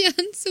ta seg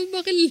igjen, så hun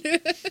bare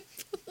løper.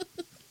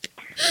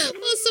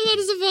 Og så var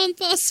det så varmt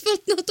på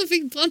asfalten at hun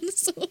fikk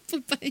brannsår på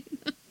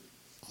beina.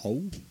 Au.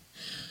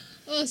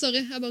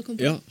 Sorry, jeg bare kom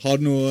på. Ja, har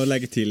du noe å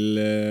legge til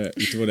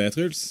utover det,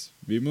 Truls?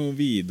 Vi må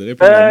videre i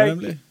programmet,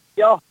 nemlig.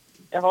 Ja,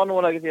 jeg har noe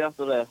å legge til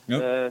etter det. Ja.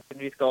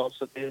 Vi skal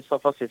altså til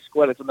San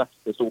Francisco, eller til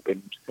neste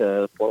storbind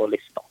på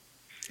lista.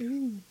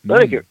 Det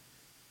er kult.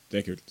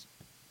 Det er kult.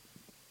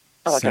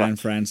 Ja, det er San klart.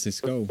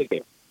 Francisco.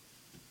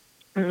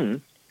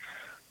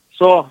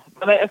 Så,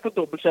 men jeg skal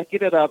dobbeltsjekke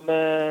det der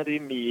med de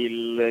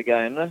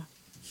mil-greiene.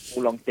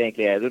 Hvor langt det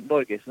egentlig er.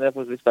 Norge, så det er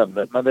faktisk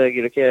spennende. Men det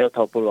gir ikke å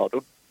ta på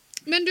radioen.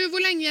 Men du, hvor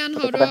lenge igjen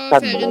har du av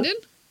ferien din?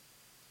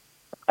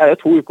 Det er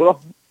 2 uker, da.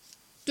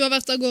 Du har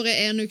vært av gårde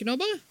 1 uke nå,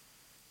 bare?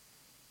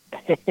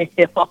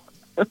 Ja.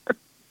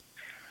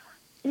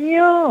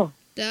 Ja.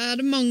 Det er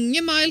det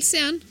mange miles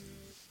igjen.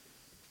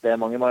 Det er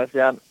mange miles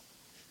igjen.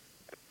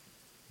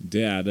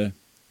 Det er det.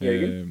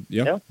 Jørgen?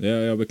 Ja, Ja.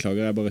 jeg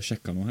beklager, jeg bare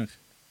sjekket noe her.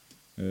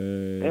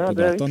 Ja, På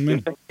det er dataen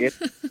min. viktig.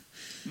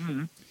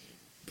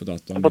 På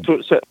dataen Jeg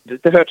tror-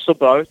 Det hørtes så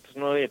bra ut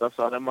når Ida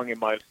sa det er mange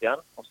miles igjen.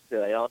 Og så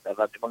sier jeg ja, det er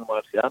veldig mange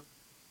miles igjen.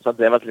 Så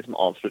det var liksom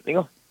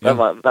avslutninger. Ja. Jeg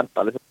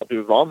ventet liksom at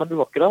du var, men du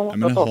var ikke der. Ja,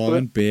 men jeg har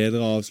en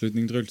bedre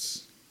avslutning, Truls.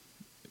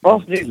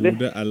 Nydelig. Tro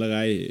det eller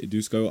ei,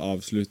 du skal jo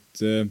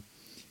avslutte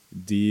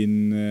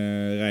din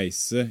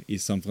reise i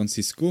San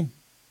Francisco.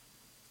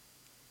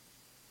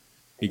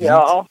 Ikke Ja,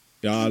 sant?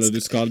 Ja, eller du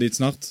skal dit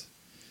snart.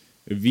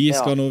 Vi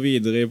skal nå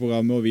videre i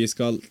programmet, og vi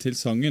skal til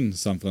sangen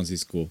San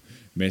Francisco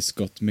med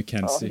Scott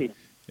McKenzie. fint.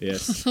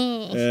 Yes.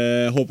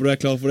 Håper du er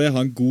klar for det.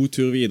 Ha en god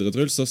tur videre,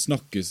 Truls, så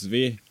snakkes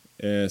vi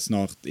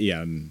snart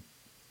igjen.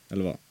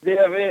 Eller hva? Det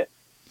gjør vi.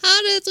 Ha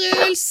det,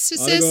 Truls. Vi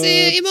Ha det ses godt.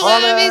 i morgen. Ha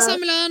det. Vi i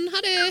samme land. Ha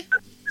det.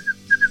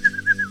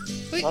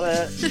 Ha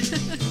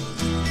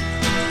det.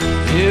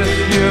 If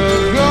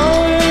you're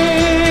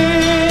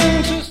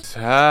going to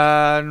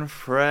San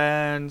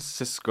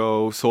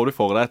Francisco. Så du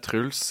for deg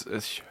Truls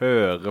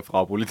kjøre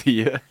fra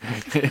politiet?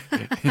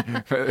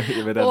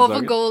 Ved denne Over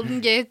sangen?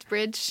 Golden Gate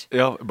Bridge.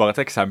 Ja, bare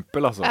et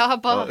eksempel, altså. Ja,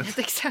 bare et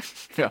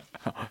eksempel. Ja.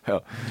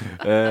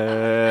 Det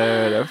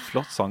er jo en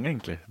flott sang,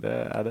 egentlig. Det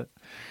er det.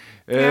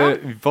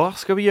 Hva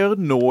skal vi gjøre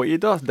nå,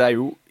 Ida? Det er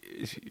jo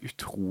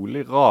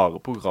utrolig rare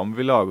program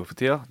vi lager for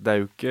tida. Det er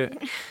jo ikke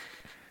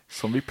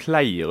som vi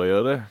pleier å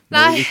gjøre det når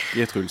Nei. vi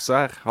ikke Truls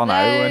er her. Han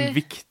er jo Nei. en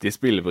viktig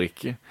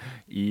spillebrikke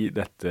i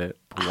dette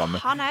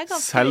programmet. Han er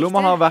ganske Selv om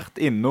han viktig. har vært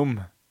innom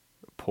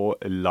på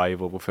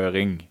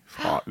liveoverføring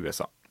fra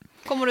USA.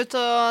 Kommer du til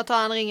å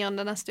ta en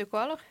ringende neste uke,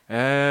 eller?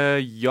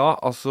 Ja,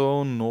 altså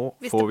nå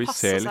Hvis får det vi se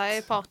passer litt. seg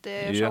i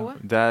partyshowet.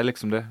 Ja, det er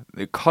liksom det.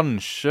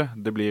 Kanskje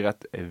det blir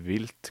et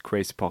vilt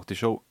crazy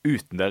partyshow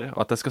uten dere,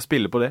 og at jeg skal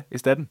spille på det i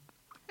stedet.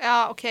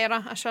 Ja, ok da.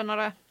 Jeg skjønner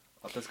det.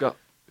 At jeg skal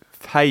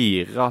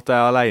feire at jeg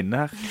er alene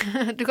her.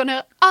 Du kan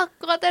gjøre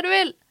akkurat det du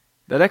vil.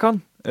 Det er det jeg kan.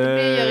 Det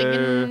blir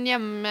Jørgen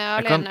hjemme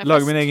Jeg kan alene.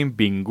 lage min egen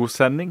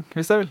bingo-sending,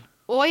 hvis jeg vil.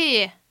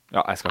 Oi!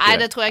 Ja, jeg skal Nei, ikke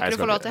det tror jeg ikke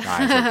du får lov til. Nei,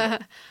 jeg skal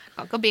ikke.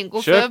 Kan ikke ha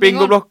bingo før Kjøp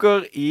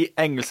bingoblokker i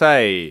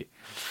Engelsøy.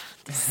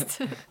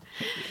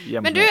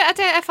 Men du,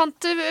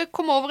 jeg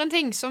kom over en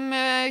ting som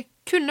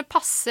kunne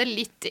passe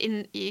litt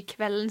inn i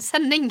kveldens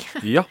sending.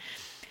 Ja,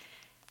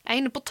 Jeg er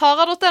inne på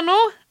tara.no.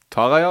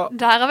 Tara, ja.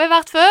 Der har vi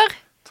vært før.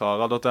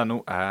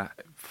 Tara.no er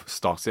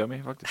startsida mi,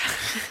 faktisk.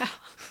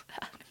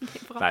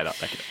 Neida,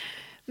 det er ikke det.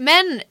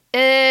 Men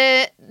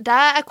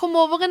der jeg kom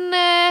over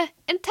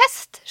en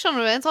test,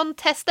 skjønner du? En sånn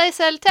test deg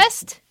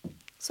selv-test,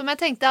 som jeg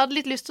tenkte jeg hadde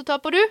litt lyst til å ta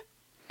på du.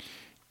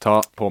 Ta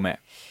på meg.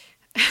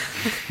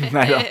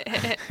 Neida.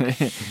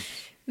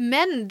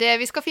 Men det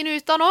vi skal finne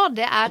ut av nå,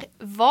 det er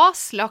hva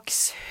slags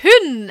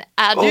hund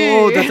er du?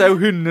 Dette er jo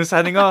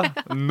hundesendinga.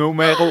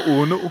 Numero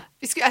uno.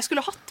 Jeg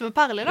skulle hatt med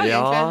Perle i dag, Ja,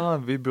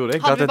 egentlig. vi burde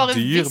egentlig Hadde vi hatt bare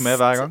et dyr visst- med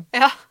hver gang.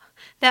 Ja,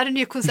 det er det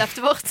nye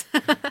konseptet vårt.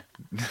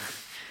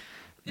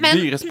 Men-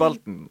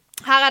 Dyrespalten.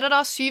 Her er det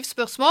da 7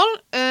 spørsmål.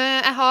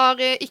 Jeg har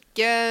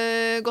ikke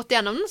gått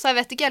gjennom den, så jeg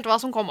vet ikke helt hva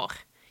som kommer.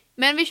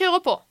 Men vi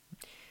kjører på.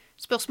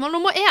 Spørsmål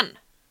nummer 1.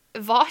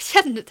 Hva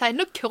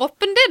kjennetegner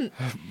kroppen din?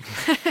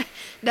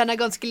 Den er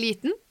ganske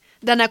liten.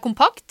 Den er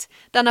kompakt.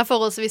 Den er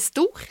forholdsvis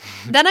stor.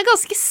 Den er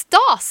ganske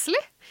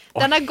staselig.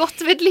 Den er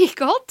godt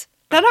vedlikeholdt.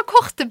 Den har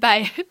korte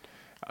bein.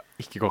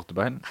 Ikke korte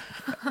bein.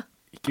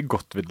 Ikke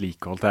godt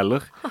vedlikeholdt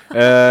heller.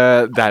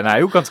 Den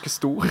er jo ganske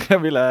stor,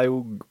 vil jeg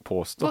jo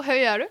påstå. Hvor høy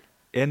er du?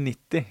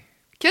 1,90.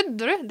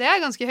 Kødder du? Det er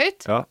ganske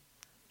høyt. Ja.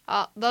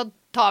 Ja, da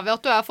tar vi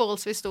at du er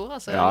forholdsvis stor,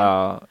 altså.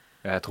 Ja,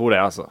 jeg tror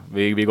det, altså.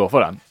 Vi går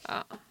for den.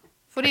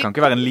 Fordi Det kan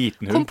ikke være en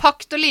liten hund.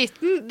 kompakt og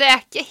liten, det er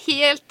ikke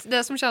helt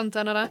det som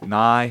kjennetegner det.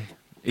 Nei,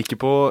 ikke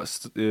på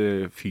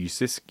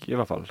fysisk i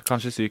hvert fall.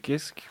 Kanskje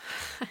psykisk.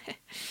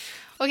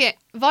 Ok,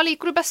 hva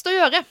liker du best å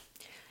gjøre?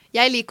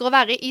 Jeg liker å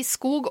være i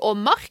skog og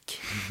mark.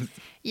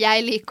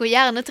 Jeg liker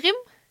hjernetrim.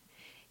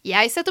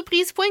 Jeg setter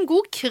pris på en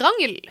god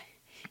krangel.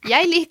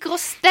 Jeg liker å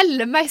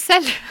stelle meg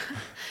selv.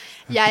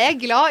 Jeg er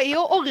glad i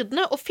å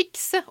ordne og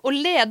fikse og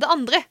lede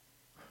andre.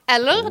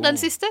 Eller den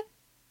siste.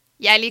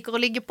 Jeg liker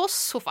å ligge på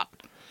sofaen.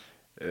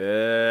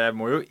 Jeg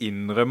må jo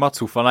innrømme at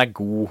sofaen er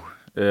god.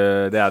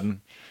 Det er den.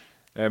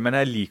 Men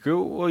jeg liker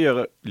jo å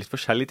gjøre litt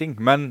forskjellige ting.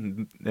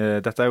 Men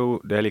dette er jo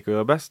det jeg liker å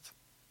gjøre best.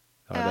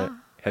 Da er det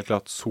helt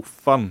klart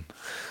sofaen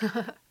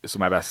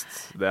som er best.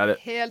 Det er det.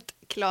 Helt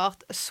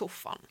klart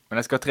sofaen. Men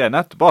jeg skal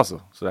trene etterpå,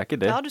 altså. Så det er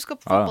ikke det. Ja, du skal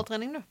på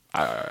fotballtrening, du.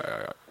 Ja.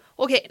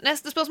 Ok,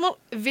 neste spørsmål.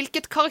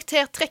 Hvilket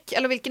karaktertrekk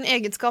eller hvilken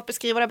egenskap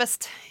beskriver deg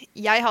best?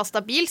 Jeg har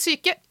stabil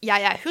syke,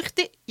 jeg er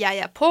hurtig,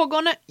 jeg er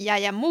pågående,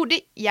 jeg er modig,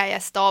 jeg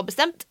er sta og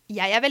bestemt,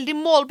 jeg er veldig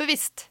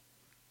målbevisst.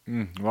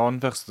 Hva var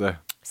den første?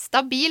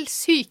 Stabil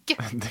syke.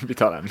 Vi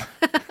tar den.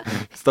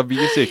 Stabil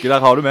syke,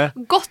 der har du med.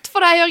 Godt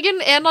for deg, Jørgen.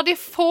 En av de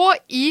få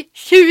i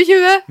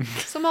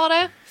 2020 som har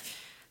det.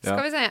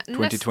 Skal vi se. 2020.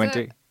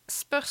 Neste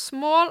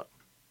spørsmål.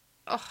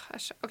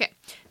 Ok.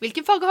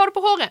 Hvilken farge har du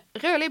på håret?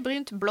 Rødlig,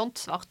 brynt, blondt,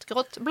 svart,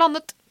 grått,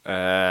 blandet?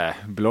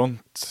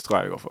 Blondt, tror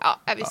jeg vi går for. Ja,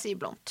 jeg vil si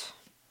blondt.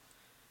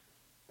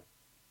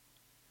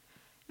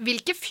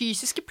 Hvilke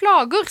fysiske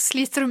plager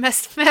sliter du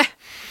mest med?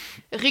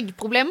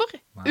 Ryggproblemer?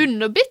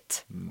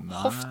 Underbitt?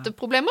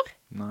 Hofteproblemer?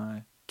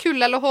 Nei.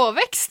 Kulde eller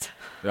hårvekst?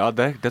 Ja,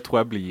 det tror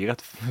jeg blir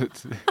et...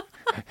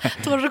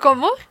 Tror du det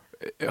kommer?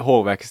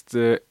 Hårvekst,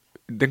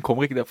 den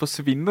kommer ikke, det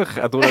forsvinner.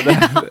 Jeg tror det.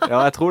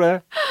 Ja, jeg tror det.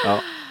 Ja.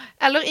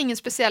 Eller ingen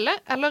spesielle,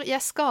 eller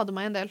jeg skader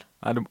meg en del.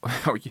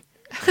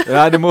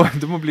 Nei, det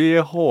må bli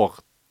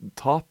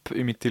hårtap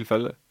i mitt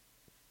tilfelle.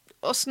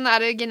 Hvordan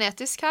er det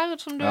genetisk her?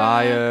 Som du...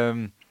 Nei,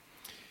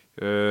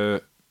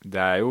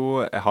 det er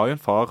jo... Jeg har jo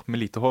en far med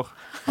lite hår.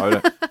 Har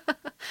jo det.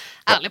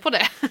 Ærlig på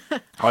det.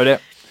 Har jo det.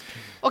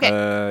 Ok.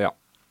 Ja.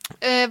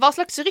 Hva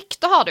slags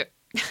rykte har du?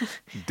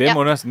 Det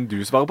må nesten du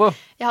svare på.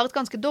 Jeg har et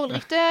ganske dårlig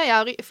rykte. Jeg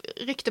har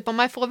rykte på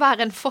meg for å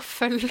være en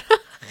forfølger.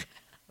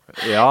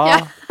 Ja.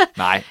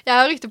 Nei. Jeg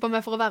har rykte på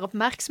meg for å være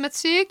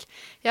oppmerksomhetssyk.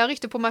 Jeg har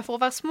rykte på meg for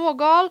å være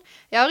smågal.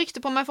 Jeg har rykte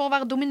på meg for å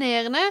være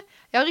dominerende.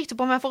 Jeg har rykte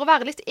på meg for å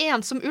være litt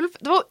ensom ulv.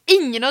 Det var jo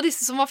ingen av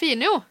disse som var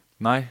fine, jo.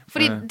 Nei.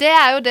 Fordi det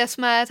er jo det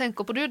som jeg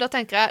tenker på du. Da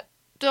tenker jeg,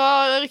 du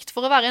har rykte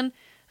for å være en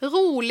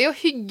rolig og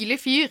hyggelig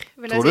fyr,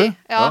 vil jeg si. Tror du?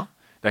 Ja.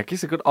 Det er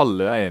ikke sikkert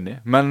alle er enige.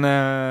 Men,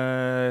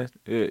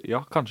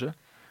 ja, kanskje.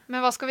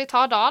 Men hva skal vi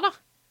ta da?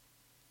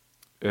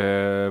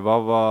 Hva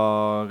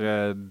var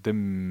det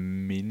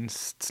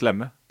minst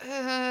slemme?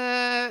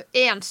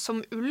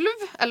 Ensom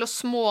ulv, eller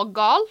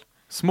smågal.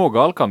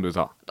 Smågal kan du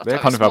ta. Det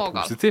kan jo være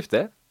positivt,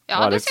 det.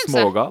 Ja, det synes jeg.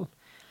 Smågal.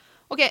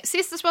 Ok,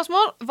 siste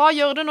spørsmål. Hva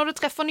gjør du når du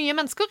treffer nye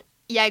mennesker?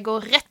 Jeg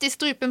går rett i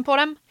strupen på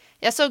dem.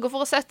 Jeg sørger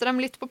for å sette dem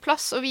litt på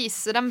plass og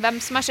vise dem hvem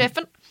som er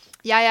sjefen.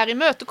 Jeg er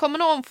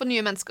imøtekommende overfor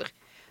nye mennesker.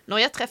 Når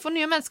jeg treffer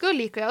nye mennesker,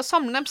 liker jeg å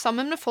samle dem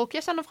sammen med folk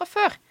jeg kjenner fra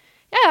før.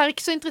 Jeg er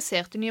ikke så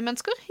interessert i nye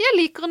mennesker. Jeg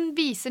liker å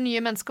vise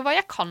nye mennesker hva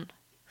jeg kan.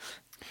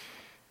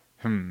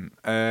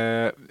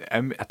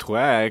 Jeg tror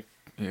jeg er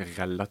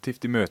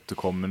relativt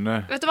imøtekommende.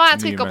 Vet du hva,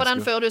 jeg trykker på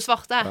den før du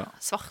svarte. Ja.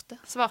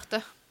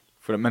 Svarte.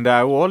 Men det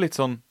er jo også litt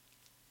sånn,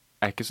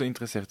 jeg er ikke så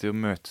interessert i å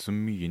møte så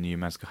mye nye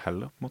mennesker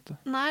heller, på en måte.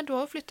 Nei, du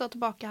har jo flyttet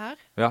tilbake her.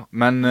 Ja,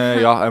 men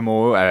ja, jeg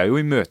er jo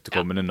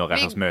imøtekommende når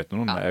jeg har møter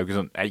noen. Jeg er jo ikke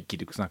sånn, jeg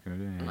gidder ikke snakke med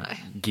det.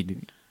 Nei.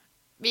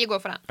 Vi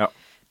går for den. Ja.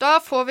 Da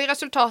får vi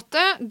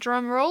resultatet.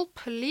 Drumroll,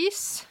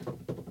 please.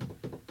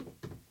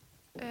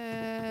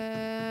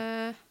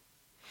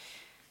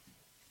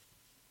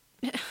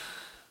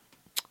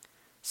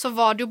 Så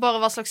var det jo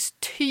bare hva slags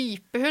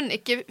type hund,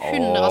 ikke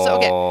hunder, altså.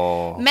 Okay.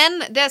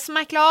 Men det som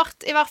er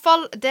klart, i hvert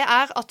fall, det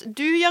er at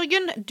du,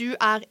 Jørgen, du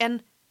er en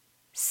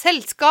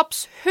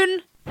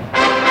selskapshund.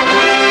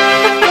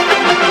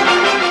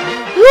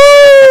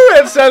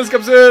 En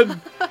selskapshund!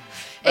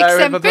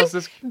 Eksempel,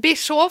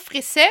 Bichot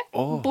Frisé,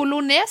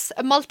 Bolognese,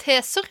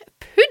 Malteser,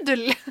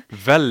 Puddel.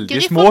 Veldig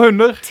Griffon, små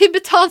hunder.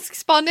 Tibetansk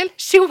Spaniel,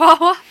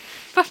 Chihuahua,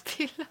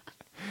 Papilla.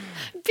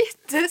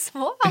 Bitte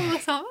små, alle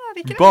sammen, er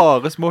det ikke det?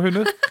 Bare små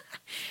hunder.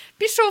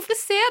 Bichot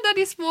Frisé, det er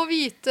de små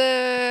hvite...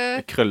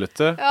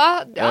 Krøllete.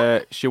 Ja.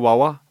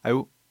 Chihuahua er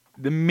jo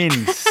det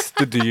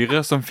minste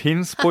dyret som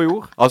finnes på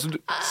jord. Altså,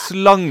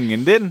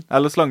 slangen din,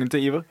 eller slangen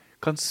til Iver,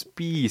 kan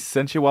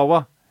spise en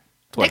chihuahua.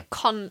 Det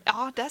kan...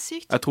 Ja, det er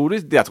sykt. Jeg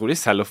tror de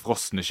selger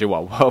frosne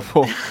chihuahua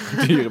på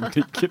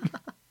dyrebutikken.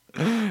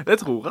 Det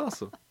tror jeg,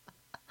 altså.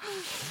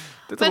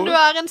 Men du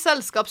er en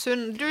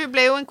selskapshund. Du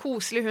ble jo en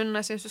koselig hund.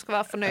 Jeg synes du skal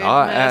være fornøyd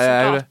med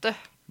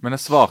resultatet. Men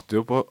jeg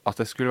svarte jo på at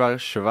jeg skulle være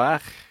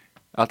svær.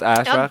 At jeg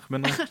er svær.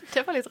 Men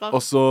det var litt rart.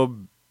 Og så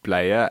ble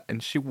jeg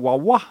en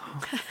chihuahua.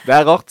 Det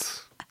er rart.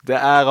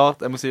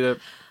 Jeg må si det.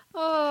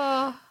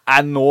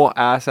 Nå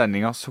er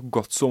sendingen så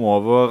godt som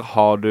over.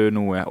 Har du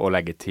noe å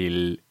legge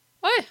til?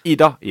 Oi.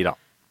 Ida.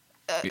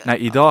 Nei,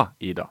 Ida.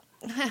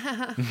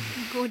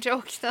 God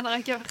joke, den har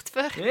jeg ikke hørt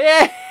før.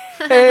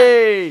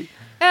 Hey!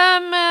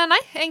 Nei,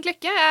 egentlig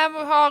ikke. Jeg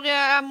må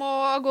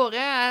av gårde.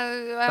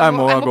 Jeg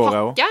må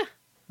pakke.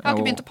 Jeg har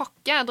ikke begynt å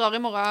pakke. Jeg drar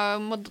i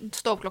morgen, må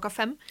stå opp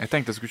 5:00. Jeg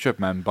tenkte jeg skulle kjøpe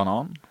meg en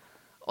banan.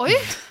 Oi,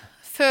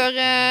 før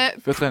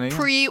trening.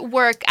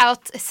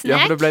 Pre-workout snack.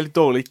 Ja, for det ble litt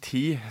dårlig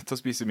tid til å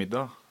spise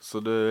middag. Så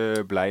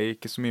det ble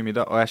ikke så mye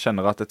middag. Og jeg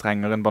kjenner at jeg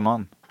trenger en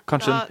banan.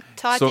 Kanskje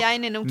ta et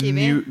gein innom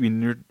Kiwi.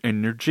 New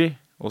Energy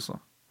også.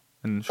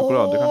 En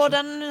sjokolade, kanskje.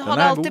 Den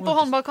hadde jeg alltid på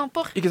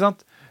håndballkamper. Ikke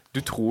sant? Du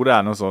tror det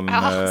er noe sånn...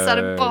 Ja, så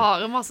er det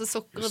bare masse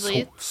sukker og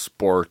drit.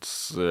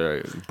 Sports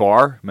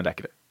bar, men det er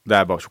ikke det. Det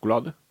er bare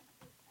sjokolade.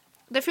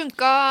 Det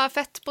funket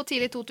fett på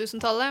tidlig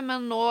 2000-tallet,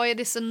 men nå i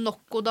disse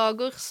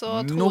Nocco-dager, så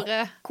tror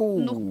jeg...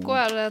 Nocco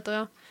er det heter,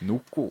 ja.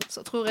 Nocco.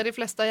 Så tror jeg de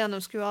fleste har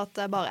gjennomskuet at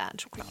det bare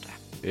en sjokolade.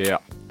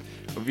 Ja.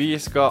 Og vi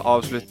skal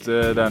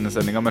avslutte denne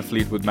sendingen med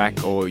Fleetwood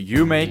Mac og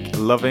You Make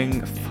Loving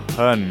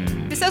Fun.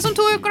 Vi ses om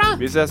 2 uker da.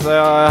 Vi ses,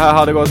 ja.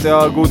 Ha det godt,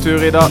 ja. God tur,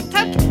 Ida.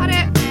 Takk.